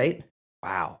connections, right?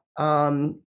 Wow.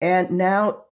 And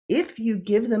now, if you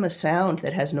give them a sound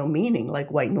that has no meaning,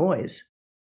 like white noise,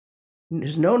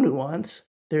 there's no nuance,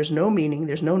 there's no meaning,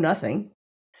 there's no nothing.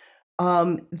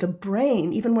 The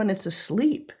brain, even when it's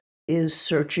asleep, is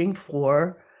searching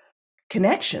for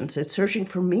connections. It's searching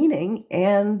for meaning.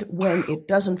 And when it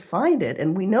doesn't find it,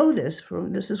 and we know this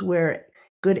is where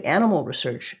good animal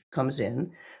research comes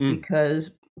in,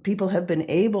 because people have been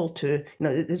able to,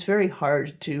 it's very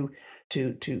hard to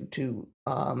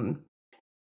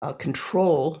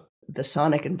control the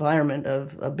sonic environment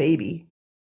of a baby,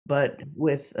 but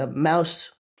with a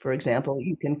mouse, for example,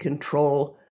 you can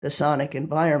control the sonic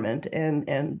environment.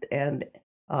 And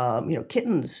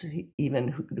kittens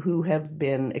even who have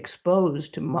been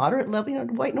exposed to moderate level,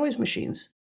 white noise machines.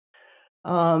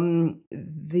 The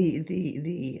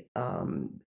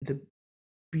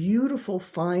beautiful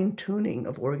fine tuning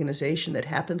of organization that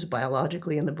happens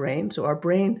biologically in the brain. So our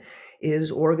brain is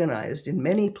organized in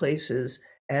many places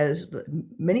as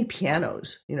many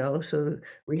pianos, so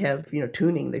we have,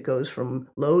 tuning that goes from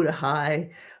low to high.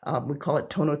 We call it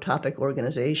tonotopic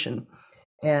organization.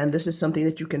 And this is something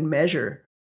that you can measure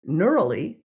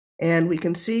neurally. And we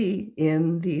can see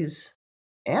in these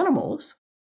animals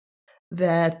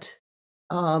that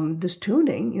this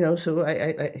tuning, so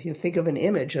I think of an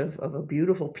image of a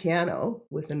beautiful piano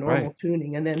with a normal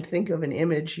tuning, and then think of an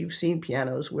image, you've seen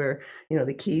pianos where,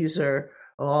 the keys are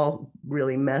all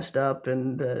really messed up,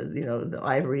 and the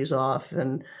ivory's off,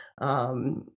 and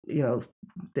some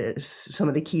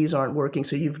of the keys aren't working.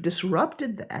 So you've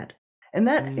disrupted that. And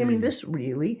that, this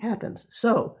really happens.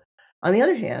 So on the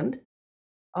other hand,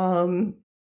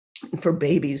 for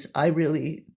babies,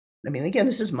 again,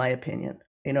 this is my opinion.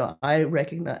 I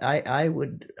recognize, I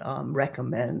would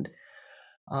recommend,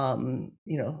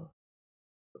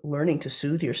 learning to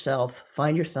soothe yourself,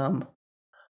 find your thumb,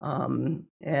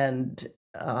 and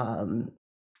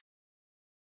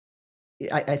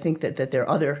I think that there are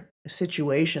other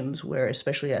situations where,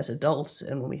 especially as adults,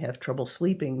 and when we have trouble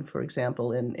sleeping, for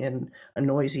example, in a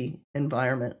noisy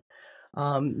environment,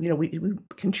 we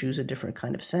can choose a different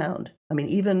kind of sound. I mean,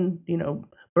 even,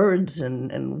 birds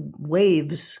and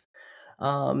waves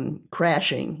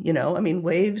crashing, I mean,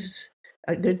 waves,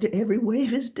 every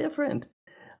wave is different.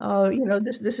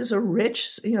 This is a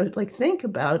rich, like think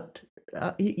about,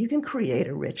 you can create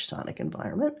a rich sonic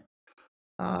environment.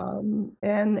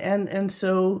 And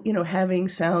so, having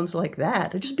sounds like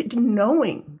that, just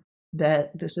knowing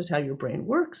that this is how your brain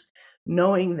works,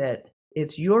 knowing that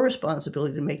it's your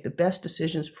responsibility to make the best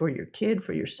decisions for your kid,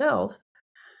 for yourself,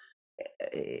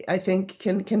 I think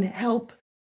can help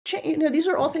change. These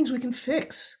are all things we can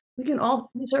fix.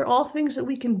 These are all things that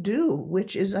we can do,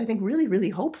 which is, I think, really, really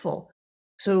hopeful.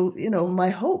 So,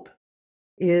 my hope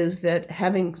is that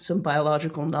having some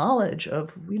biological knowledge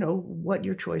of, what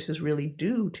your choices really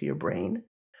do to your brain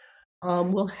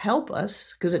will help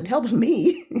us, because it helps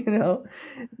me,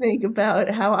 think about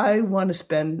how I want to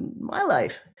spend my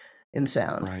life in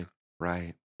sound.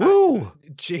 Right. Woo!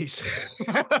 Jeez.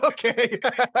 Okay.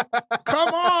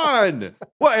 Come on.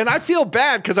 Well, and I feel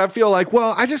bad because I feel like,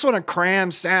 well, I just want to cram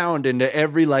sound into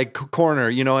every corner,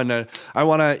 and I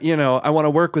want to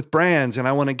work with brands and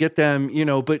I want to get them,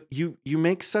 but you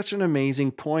make such an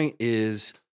amazing point,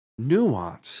 is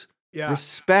nuance,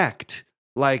 respect.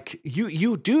 Like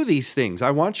you do these things. I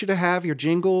want you to have your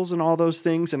jingles and all those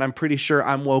things. And I'm pretty sure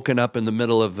I'm woken up in the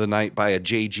middle of the night by a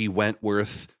J.G.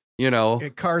 Wentworth,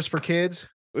 Cars for Kids.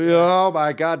 Oh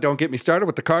my God. Don't get me started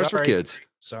with the Cars for Kids.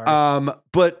 Sorry.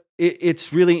 But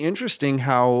it's really interesting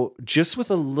how just with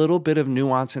a little bit of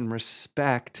nuance and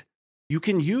respect, you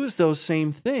can use those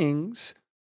same things,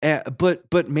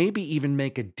 but maybe even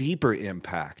make a deeper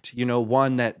impact,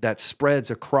 one that spreads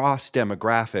across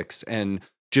demographics and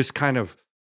just kind of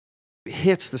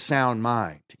hits the sound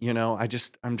mind.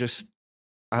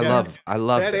 I love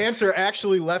that this. answer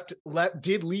actually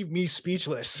did leave me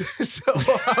speechless. So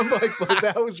I'm like, but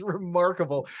that was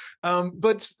remarkable.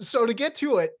 But so to get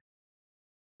to it,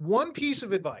 one piece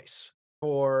of advice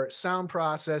for sound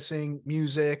processing,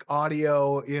 music,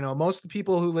 audio, most of the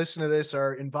people who listen to this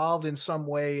are involved in some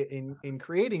way in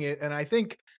creating it. And I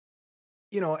think,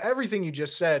 everything you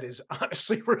just said is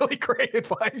honestly really great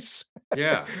advice.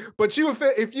 Yeah. But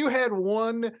if you had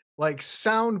one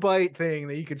soundbite thing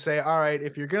that you could say, all right,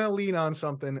 if you're going to lean on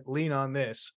something, lean on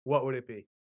this, what would it be?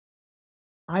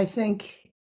 I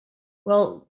think,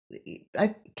 well,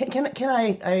 I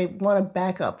want to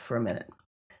back up for a minute,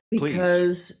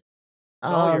 because it's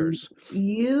all yours.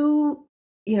 You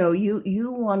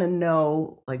want to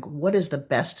know, what is the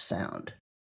best sound?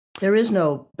 There is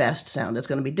no best sound. It's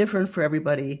going to be different for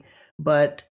everybody.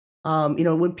 But,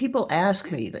 when people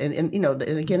ask me, and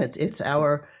again, it's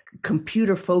our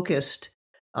computer focused,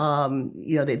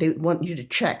 they want you to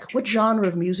check, what genre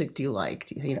of music do you like?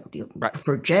 Do you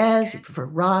prefer jazz? Do you prefer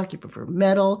rock? Do you prefer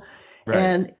metal? Right.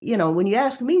 And, when you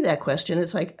ask me that question,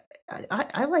 it's like,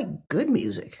 I like good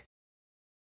music.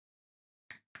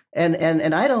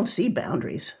 And I don't see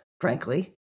boundaries,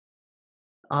 frankly.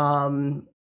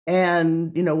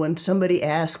 And, when somebody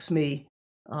asks me,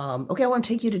 okay, I want to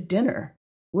take you to dinner.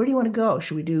 Where do you want to go?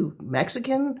 Should we do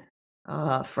Mexican,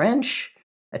 French,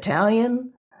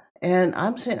 Italian? And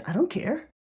I'm saying, I don't care.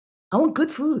 I want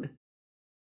good food.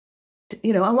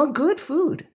 I want good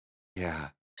food. Yeah.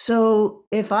 So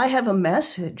if I have a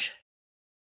message,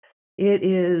 it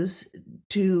is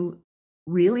to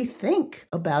really think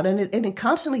about it. And it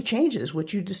constantly changes.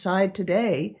 What you decide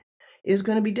today is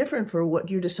going to be different for what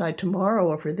you decide tomorrow,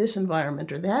 or for this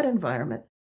environment or that environment.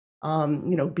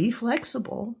 Be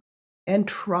flexible and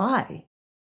try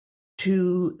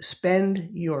to spend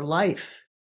your life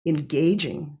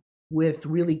engaging with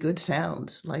really good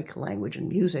sounds like language and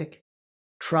music.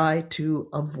 Try to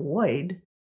avoid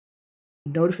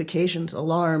notifications,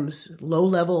 alarms,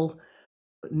 low-level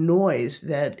noise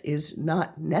that is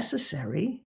not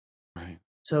necessary. Right.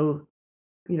 So,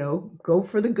 go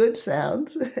for the good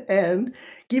sounds and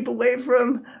keep away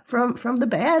from the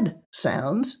bad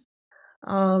sounds.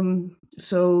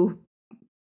 So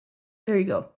there you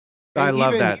go. I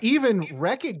love that. Even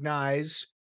recognize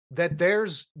that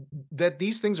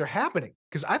these things are happening,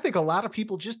 because I think a lot of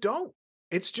people just don't.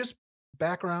 It's just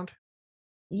background.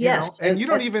 Yes. And you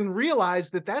don't even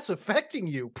realize that that's affecting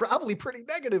you, probably pretty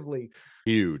negatively.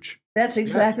 Huge. That's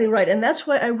exactly right. And that's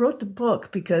why I wrote the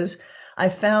book, because I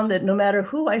found that no matter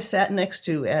who I sat next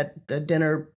to at the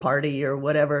dinner party or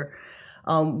whatever,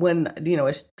 when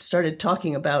I started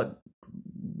talking about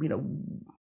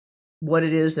what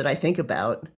it is that I think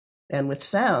about, and with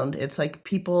sound, it's like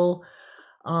people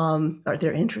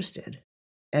they're interested,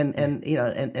 and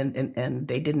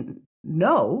they didn't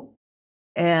know,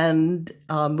 and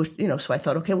so I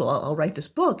thought, okay, well, I'll write this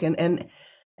book, and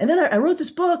then I wrote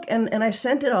this book, and I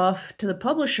sent it off to the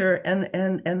publisher,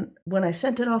 and when I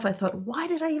sent it off, I thought, why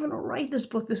did I even write this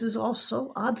book? This is all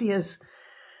so obvious.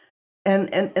 And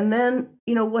then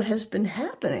what has been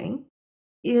happening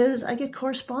is I get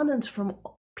correspondence from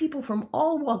people from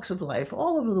all walks of life,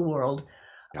 all over the world,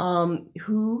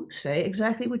 who say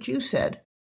exactly what you said,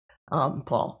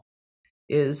 Paul.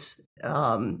 Is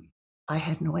I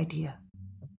had no idea.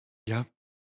 Yeah.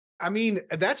 I mean,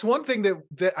 that's one thing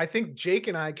that I think Jake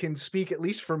and I can speak, at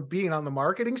least from being on the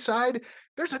marketing side.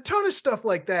 There's a ton of stuff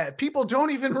like that. People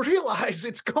don't even realize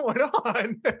it's going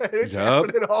on. It's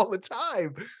happening all the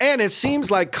time. And it seems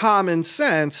like common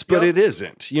sense, but it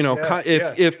isn't.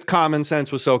 If common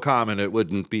sense was so common, it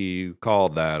wouldn't be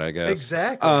called that, I guess.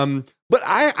 Exactly. But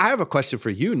I have a question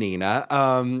for you, Nina.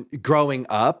 Growing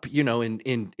up,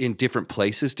 in different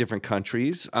places, different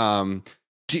countries,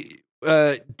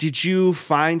 did you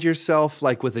find yourself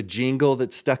like with a jingle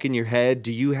that's stuck in your head?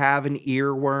 Do you have an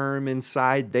earworm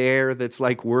inside there that's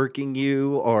like working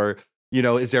you? Or,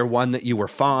 is there one that you were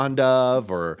fond of,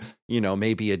 or,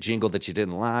 maybe a jingle that you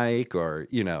didn't like, or,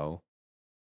 Nah.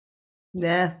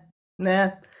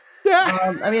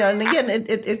 Yeah. And again,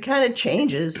 it kind of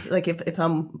changes. Like if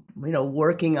I'm,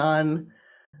 working on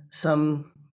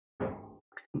some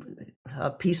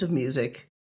piece of music,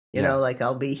 like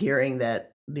I'll be hearing that,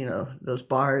 those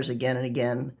bars again and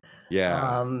again.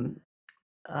 Yeah.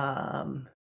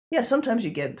 Sometimes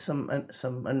you get some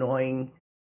annoying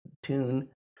tune.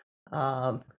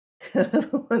 One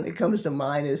that comes to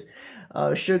mind is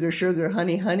Sugar, Sugar,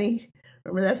 Honey, Honey.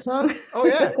 Remember that song? Oh,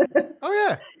 yeah. Oh,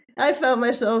 yeah. I found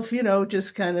myself,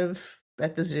 just kind of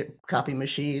at the copy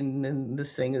machine, and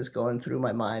this thing is going through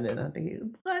my mind, and I'm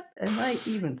thinking, what am I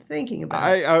even thinking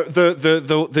about?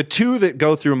 The two that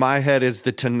go through my head is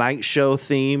the Tonight Show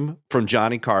theme from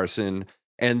Johnny Carson,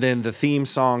 and then the theme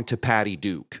song to Patty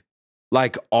Duke.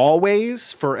 Like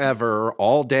always, forever,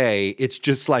 all day, it's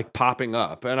just like popping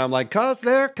up, and I'm like, 'cause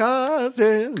they're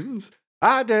cousins.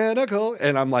 Identical,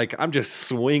 and I'm just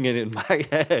swinging in my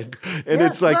head, and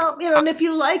it's like, and if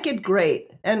you like it, great,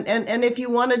 and if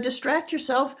you want to distract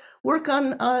yourself, work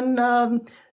on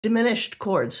diminished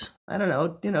chords. I don't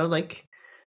know, like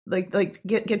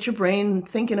get your brain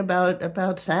thinking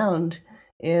about sound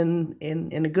in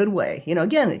a good way.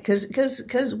 Again,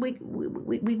 because we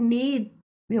need,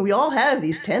 we all have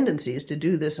these tendencies to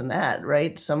do this and that,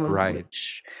 right? Some of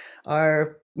which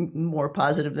are more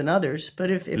positive than others, but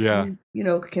if you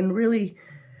can really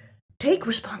take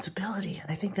responsibility,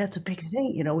 I think that's a big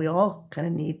thing. We all kind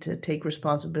of need to take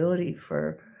responsibility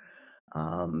for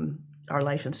our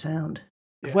life and sound.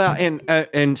 Well,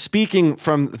 and speaking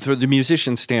from the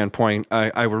musician standpoint,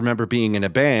 I remember being in a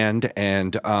band,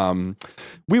 and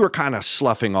we were kind of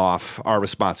sloughing off our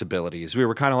responsibilities. We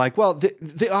were kind of like, well,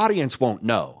 the audience won't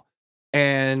know,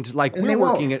 and like we're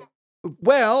working at.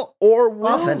 Well, or will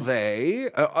Often. they?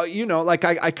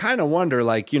 I kind of wonder.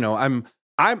 Like, I'm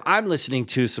listening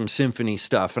to some symphony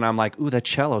stuff, and I'm like, ooh, that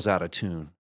cello's out of tune.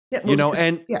 Yeah,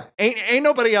 ain't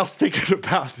nobody else thinking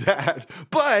about that.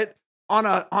 But on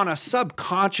a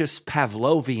subconscious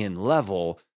Pavlovian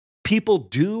level, people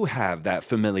do have that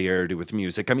familiarity with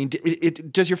music. I mean,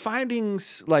 does your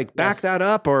findings like back that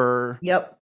up, or?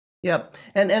 Yep.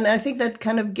 And I think that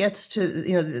kind of gets to,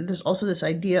 there's also this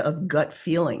idea of gut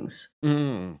feelings.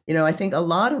 I think a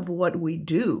lot of what we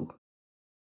do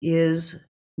is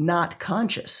not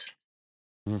conscious,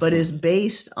 but is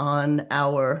based on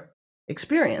our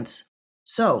experience.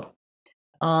 So,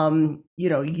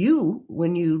 you,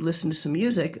 when you listen to some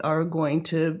music, are going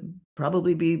to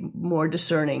probably be more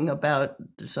discerning about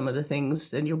some of the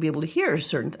things, and you'll be able to hear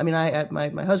certain. I mean,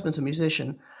 my husband's a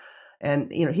musician.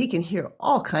 And, he can hear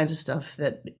all kinds of stuff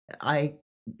that I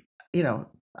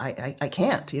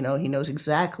can't. He knows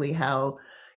exactly how,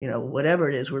 whatever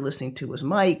it is we're listening to was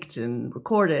mic'd and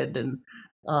recorded, and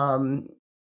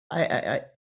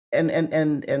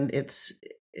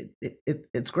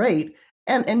it's great.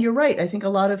 And you're right. I think a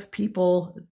lot of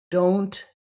people don't.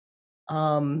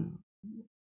 Again,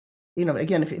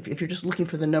 if you're just looking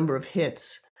for the number of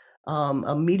hits,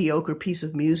 a mediocre piece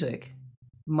of music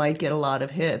might get a lot of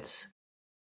hits.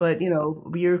 But,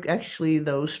 you're actually,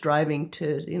 though, striving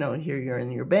to, here you're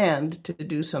in your band, to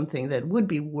do something that would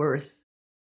be worth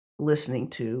listening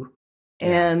to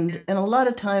And a lot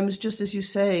of times, just as you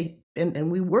say,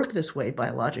 and we work this way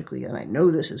biologically, and I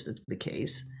know this is the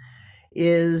case,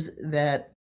 is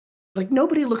that like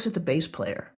nobody looks at the bass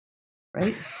player,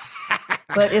 right?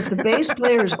 But if the bass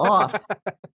player is off,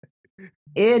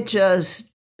 it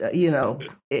just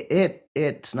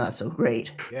it's not so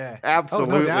great. Yeah,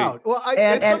 Absolutely. Oh, no doubt. Well,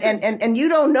 and you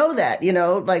don't know that,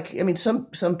 like, I mean,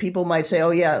 some people might say,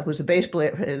 oh yeah, it was the bass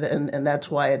player, and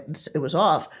that's why it was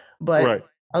off. But Right.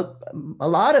 a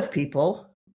lot of people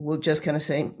will just kind of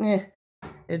say,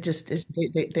 they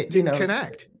didn't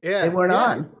connect. Yeah, they weren't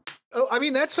on. Oh, I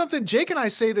mean, that's something Jake and I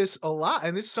say this a lot.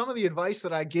 And this is some of the advice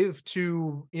that I give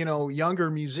to, younger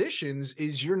musicians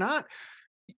is you're not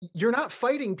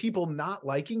fighting people not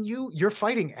liking you. You're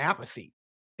fighting apathy.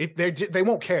 They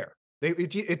won't care.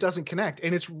 It doesn't connect.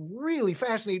 And it's really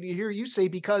fascinating to hear you say,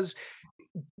 because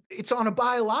it's on a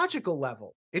biological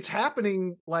level. It's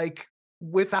happening like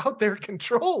without their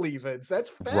control even. That's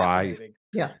fascinating. Right.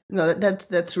 Yeah, no,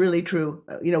 that's really true.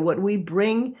 What we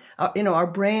bring, our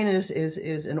brain is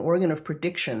an organ of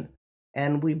prediction,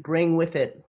 and we bring with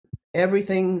it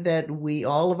everything that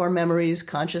all of our memories,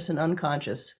 conscious and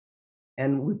unconscious,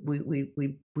 and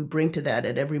we bring to that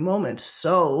at every moment.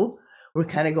 So we're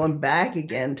kind of going back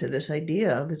again to this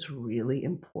idea of it's really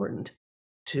important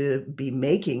to be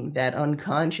making that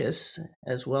unconscious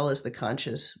as well as the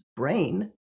conscious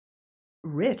brain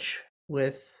rich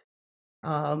with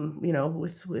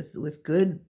with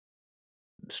good,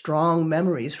 strong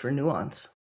memories for nuance.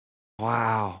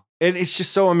 Wow. And it's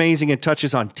just so amazing. It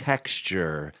touches on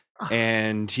texture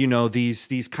and,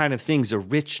 these kind of things, a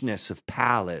richness of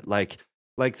palate. Like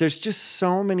there's just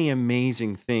so many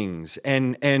amazing things.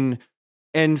 And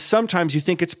sometimes you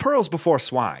think it's pearls before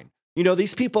swine.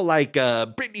 These people like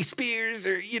Britney Spears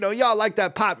or, y'all like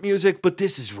that pop music, but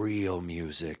this is real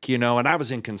music, and I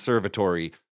was in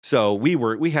conservatory. So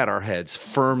we had our heads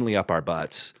firmly up our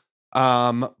butts.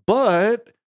 But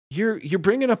you're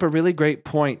bringing up a really great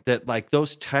point that like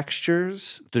those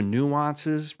textures, the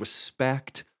nuances,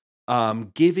 respect,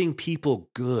 giving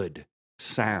people good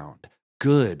sound,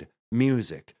 good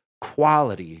music,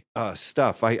 quality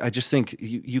stuff. I just think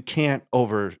you can't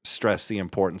overstress the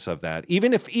importance of that.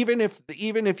 Even if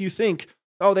you think,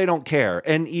 oh, they don't care,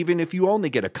 and even if you only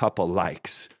get a couple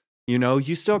likes,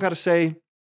 you still got to say,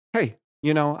 hey.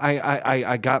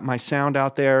 I got my sound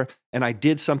out there and I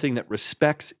did something that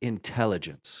respects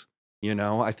intelligence.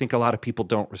 I think a lot of people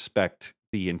don't respect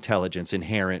the intelligence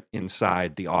inherent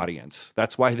inside the audience.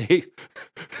 That's why they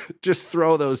just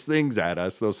throw those things at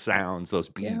us, those sounds, those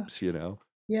beeps,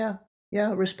 Yeah.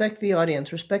 Respect the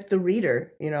audience, respect the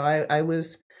reader. I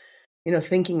was,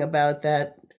 thinking about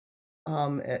that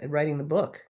writing the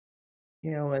book,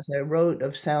 as I wrote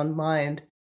of Sound Mind.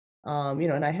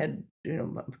 And I had,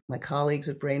 my colleagues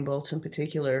at Brain Bolts in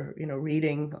particular,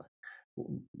 reading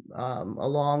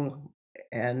along,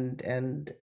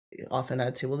 and often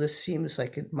I'd say, well, this seems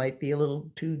like it might be a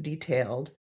little too detailed.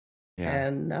 Yeah.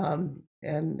 And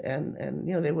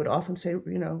they would often say,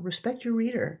 respect your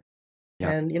reader. Yeah.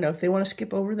 And, if they want to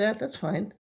skip over that, that's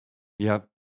fine. Yep.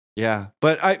 Yeah.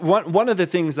 But one of the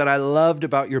things that I loved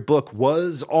about your book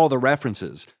was all the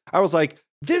references. I was like,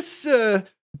 this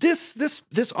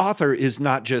author is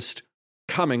not just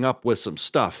coming up with some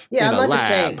stuff in a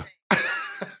lab.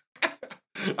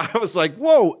 I was like,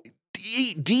 whoa,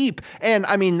 deep. And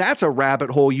I mean, that's a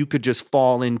rabbit hole you could just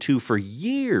fall into for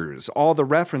years, all the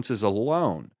references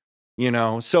alone,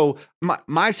 So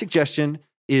my suggestion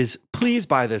is please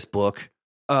buy this book.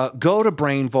 Go to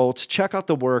Brain Volts, check out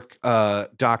the work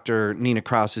Dr. Nina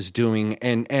Kraus is doing.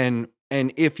 And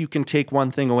if you can take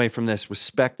one thing away from this,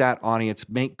 respect that audience,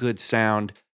 make good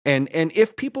sound. And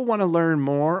if people want to learn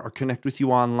more or connect with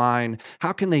you online,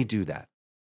 how can they do that?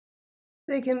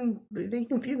 You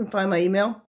can find my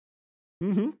email.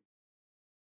 Mm-hmm.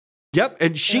 Yep.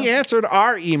 And she answered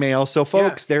our email. So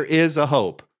folks, there is a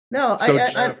hope. No, so,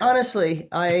 I honestly,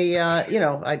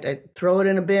 I throw it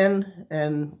in a bin,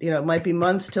 and it might be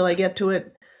months till I get to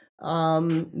it.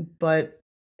 But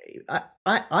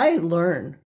I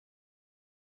learn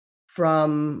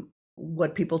from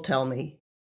what people tell me.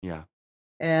 Yeah.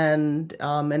 And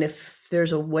if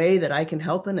there's a way that I can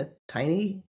help in a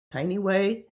tiny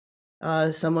way,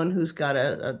 someone who's got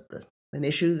an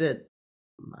issue that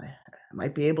I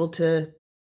might be able to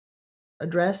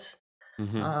address,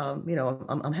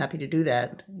 I'm happy to do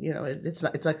that. It's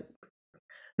like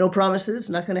no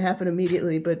promises, not going to happen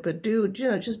immediately, but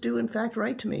just do in fact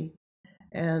write to me.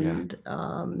 And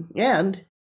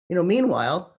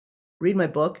meanwhile, read my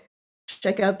book,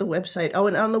 check out the website. Oh,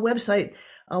 and on the website,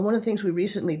 one of the things we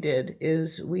recently did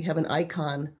is we have an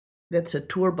icon that's a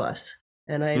tour bus.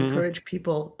 And I encourage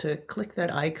people to click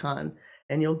that icon,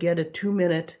 and you'll get a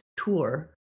 2-minute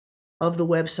tour of the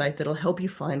website that'll help you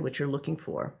find what you're looking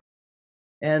for.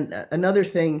 And another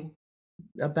thing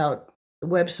about the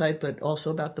website, but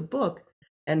also about the book,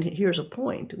 and here's a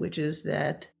point, which is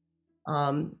that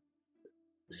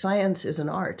science is an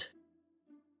art.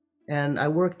 And I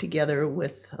worked together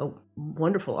with a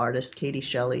wonderful artist, Katie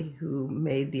Shelley, who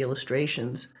made the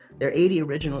illustrations. There are 80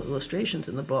 original illustrations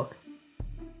in the book.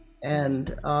 And,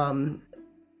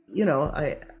 you know,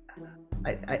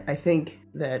 I think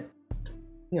that,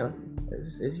 you know,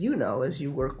 as you know, as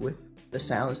you work with the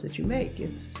sounds that you make,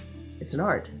 it's an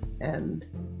art. And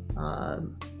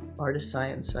art is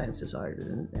science, science is art.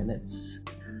 And it's,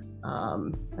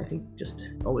 I think, just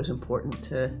always important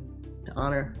to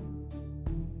honor.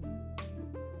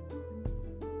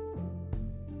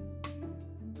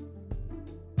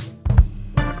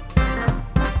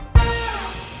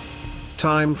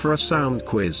 Time for a sound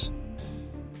quiz.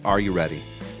 Are you ready?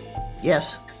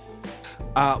 Yes.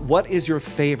 What is your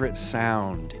favorite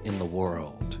sound in the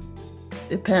world?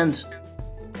 Depends.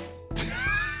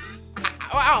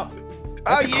 Wow.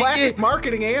 That's a classic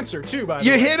marketing answer, too, by the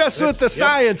way. You hit us with the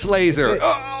science laser.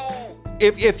 Oh.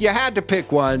 If you had to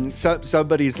pick one,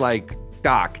 somebody's like,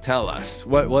 Doc, tell us.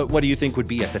 What do you think would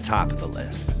be at the top of the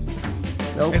list?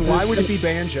 No, And why would it be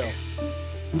banjo?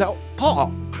 No,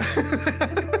 Paul.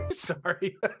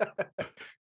 Sorry.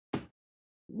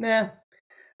 Nah.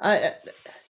 I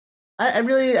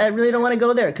really don't want to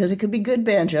go there because it could be good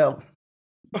banjo.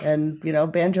 And, you know,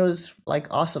 banjo's like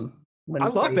awesome. I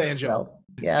love banjo. Well.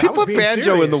 Yeah. People put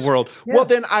banjo in the world. Yeah. Well,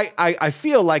 then I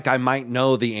feel like I might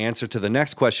know the answer to the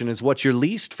next question is, what's your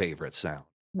least favorite sound?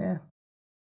 Yeah.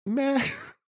 Meh.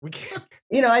 We can't.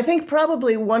 You know, I think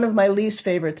probably one of my least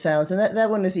favorite sounds, and that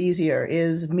one is easier,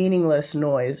 is meaningless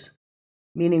noise.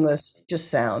 Meaningless just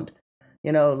sound.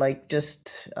 You know, like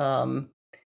just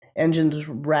engines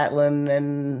rattling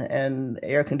and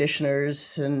air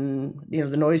conditioners and, you know,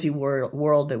 the noisy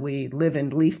world that we live in,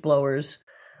 leaf blowers.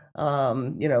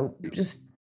 You know, just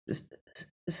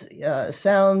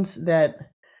sounds that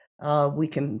we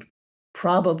can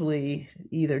probably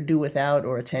either do without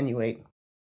or attenuate.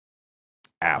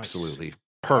 Absolutely. Nice.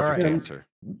 Perfect All right. answer.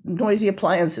 Noisy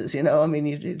appliances, you know, I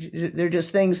mean, they're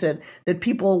just things that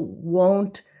people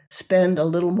won't spend a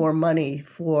little more money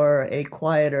for a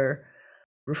quieter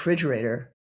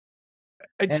refrigerator.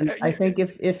 And I think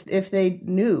if they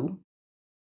knew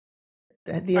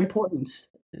the importance,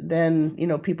 then, you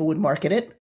know, people would market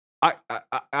it.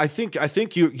 I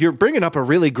think you're bringing up a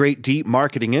really great deep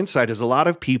marketing insight. Is a lot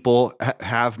of people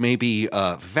have maybe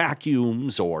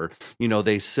vacuums, or, you know,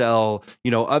 they sell,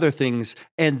 you know, other things,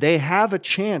 and they have a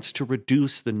chance to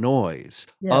reduce the noise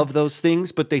of those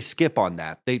things, but they skip on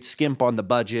that. They skimp on the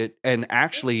budget, and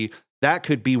actually that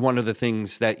could be one of the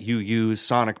things that you use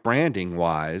sonic branding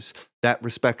wise that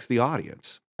respects the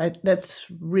audience. That's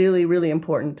really, really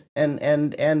important,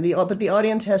 but the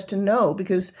audience has to know,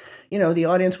 because, you know, the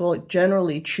audience will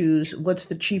generally choose what's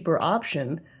the cheaper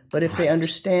option. But if they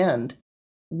understand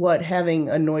what having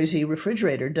a noisy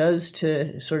refrigerator does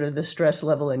to sort of the stress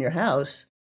level in your house,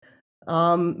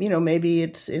 you know, maybe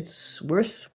it's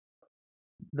worth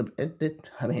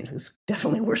it's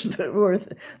definitely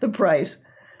worth the price.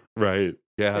 Right.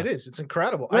 Yeah. It is. It's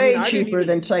incredible. Way cheaper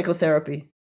than psychotherapy.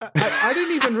 I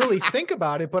didn't even really think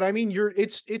about it, but I mean,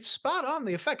 it's spot on,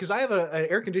 the effect, because I have an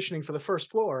air conditioning for the first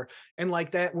floor, and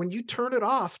like that, when you turn it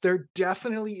off, there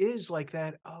definitely is like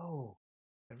that. Oh,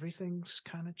 everything's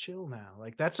kind of chill now.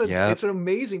 Like it's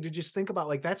amazing to just think about,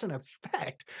 like, that's an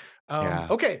effect.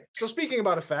 Okay, so speaking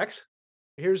about effects,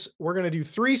 we're gonna do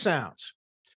 3 sounds.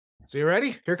 So you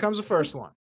ready? Here comes the first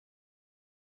one.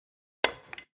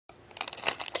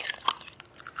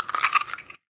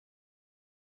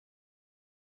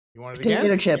 You want it again?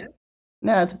 Potato chip.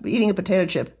 No, it's eating a potato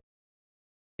chip.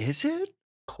 Is it?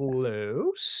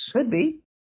 Close. Could be.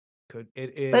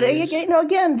 It is. But you know,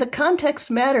 again, the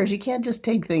context matters. You can't just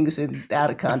take things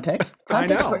out of context.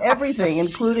 Context for everything,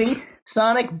 including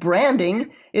sonic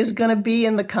branding, is going to be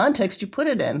in the context you put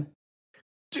it in.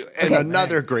 And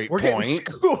another great point.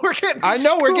 We're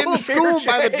getting schooled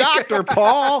by the doctor,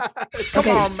 Paul. Come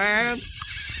on, man.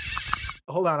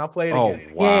 Hold on, I'll play it again.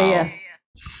 Oh, wow. Yeah.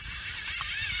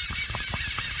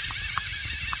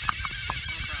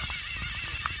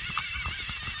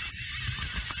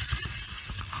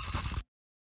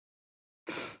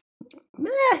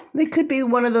 It could be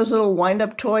one of those little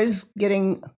wind-up toys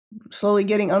slowly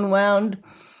getting unwound.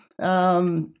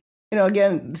 You know,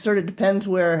 again, sort of depends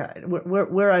where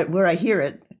I hear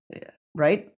it,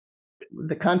 right?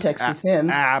 the context it's in.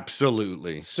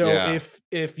 Absolutely. So Yeah.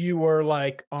 if you were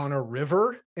like on a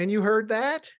river and you heard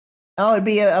that, Oh, it'd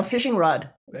be a fishing rod.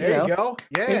 there you go.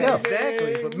 Yeah, There you go.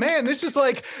 exactly. But man, this is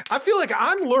like, I feel like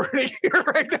I'm learning here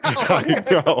right now. I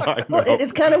know. Well,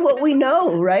 it's kind of what we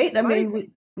know, right? I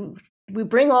mean, we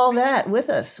bring all that with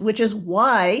us, which is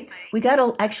why we got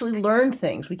to actually learn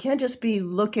things. We can't just be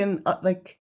looking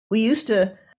like we used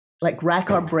to, like rack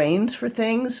our brains for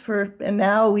things and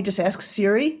now we just ask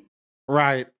Siri.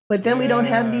 Right. But then we don't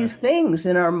have these things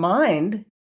in our mind,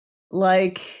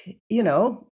 like,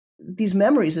 these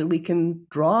memories that we can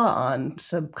draw on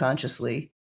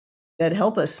subconsciously that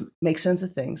help us make sense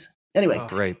of things. Anyway.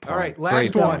 Great point. All right,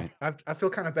 last one. I feel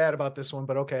kind of bad about this one,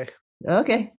 but okay.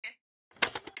 Okay.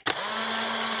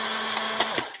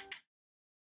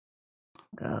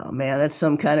 Oh man, that's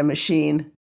some kind of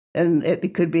machine. And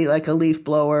it could be like a leaf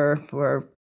blower or,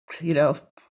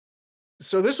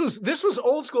 So this was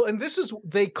old school, and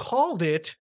they called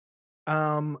it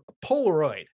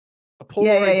Polaroid. A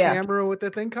Polaroid camera with the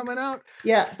thing coming out.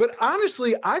 Yeah. But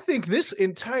honestly, I think this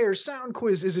entire sound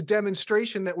quiz is a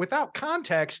demonstration that without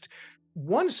context,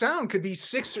 one sound could be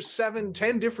 6 or 7,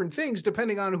 10 different things,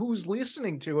 depending on who's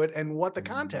listening to it and what the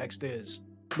context is.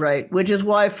 Right. Which is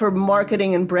why for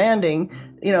marketing and branding,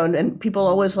 and people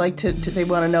always like they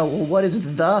want to know, well, what is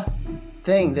the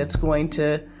thing that's going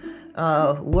to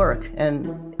work?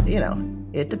 And,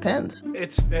 it depends.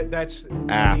 That's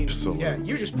absolutely. Yeah,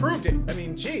 you just proved it. I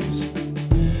mean, geez.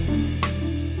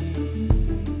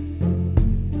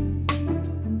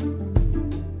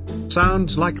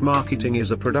 Sounds Like Marketing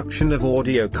is a production of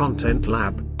Audio Content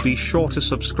Lab. Be sure to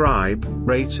subscribe,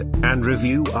 rate, and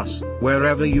review us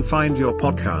wherever you find your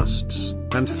podcasts,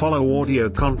 and follow Audio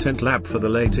Content Lab for the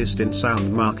latest in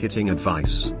sound marketing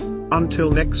advice. Until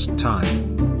next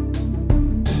time.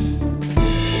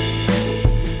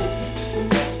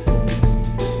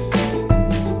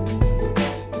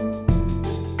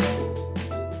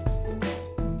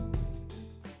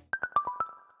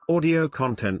 Audio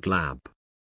Content Lab.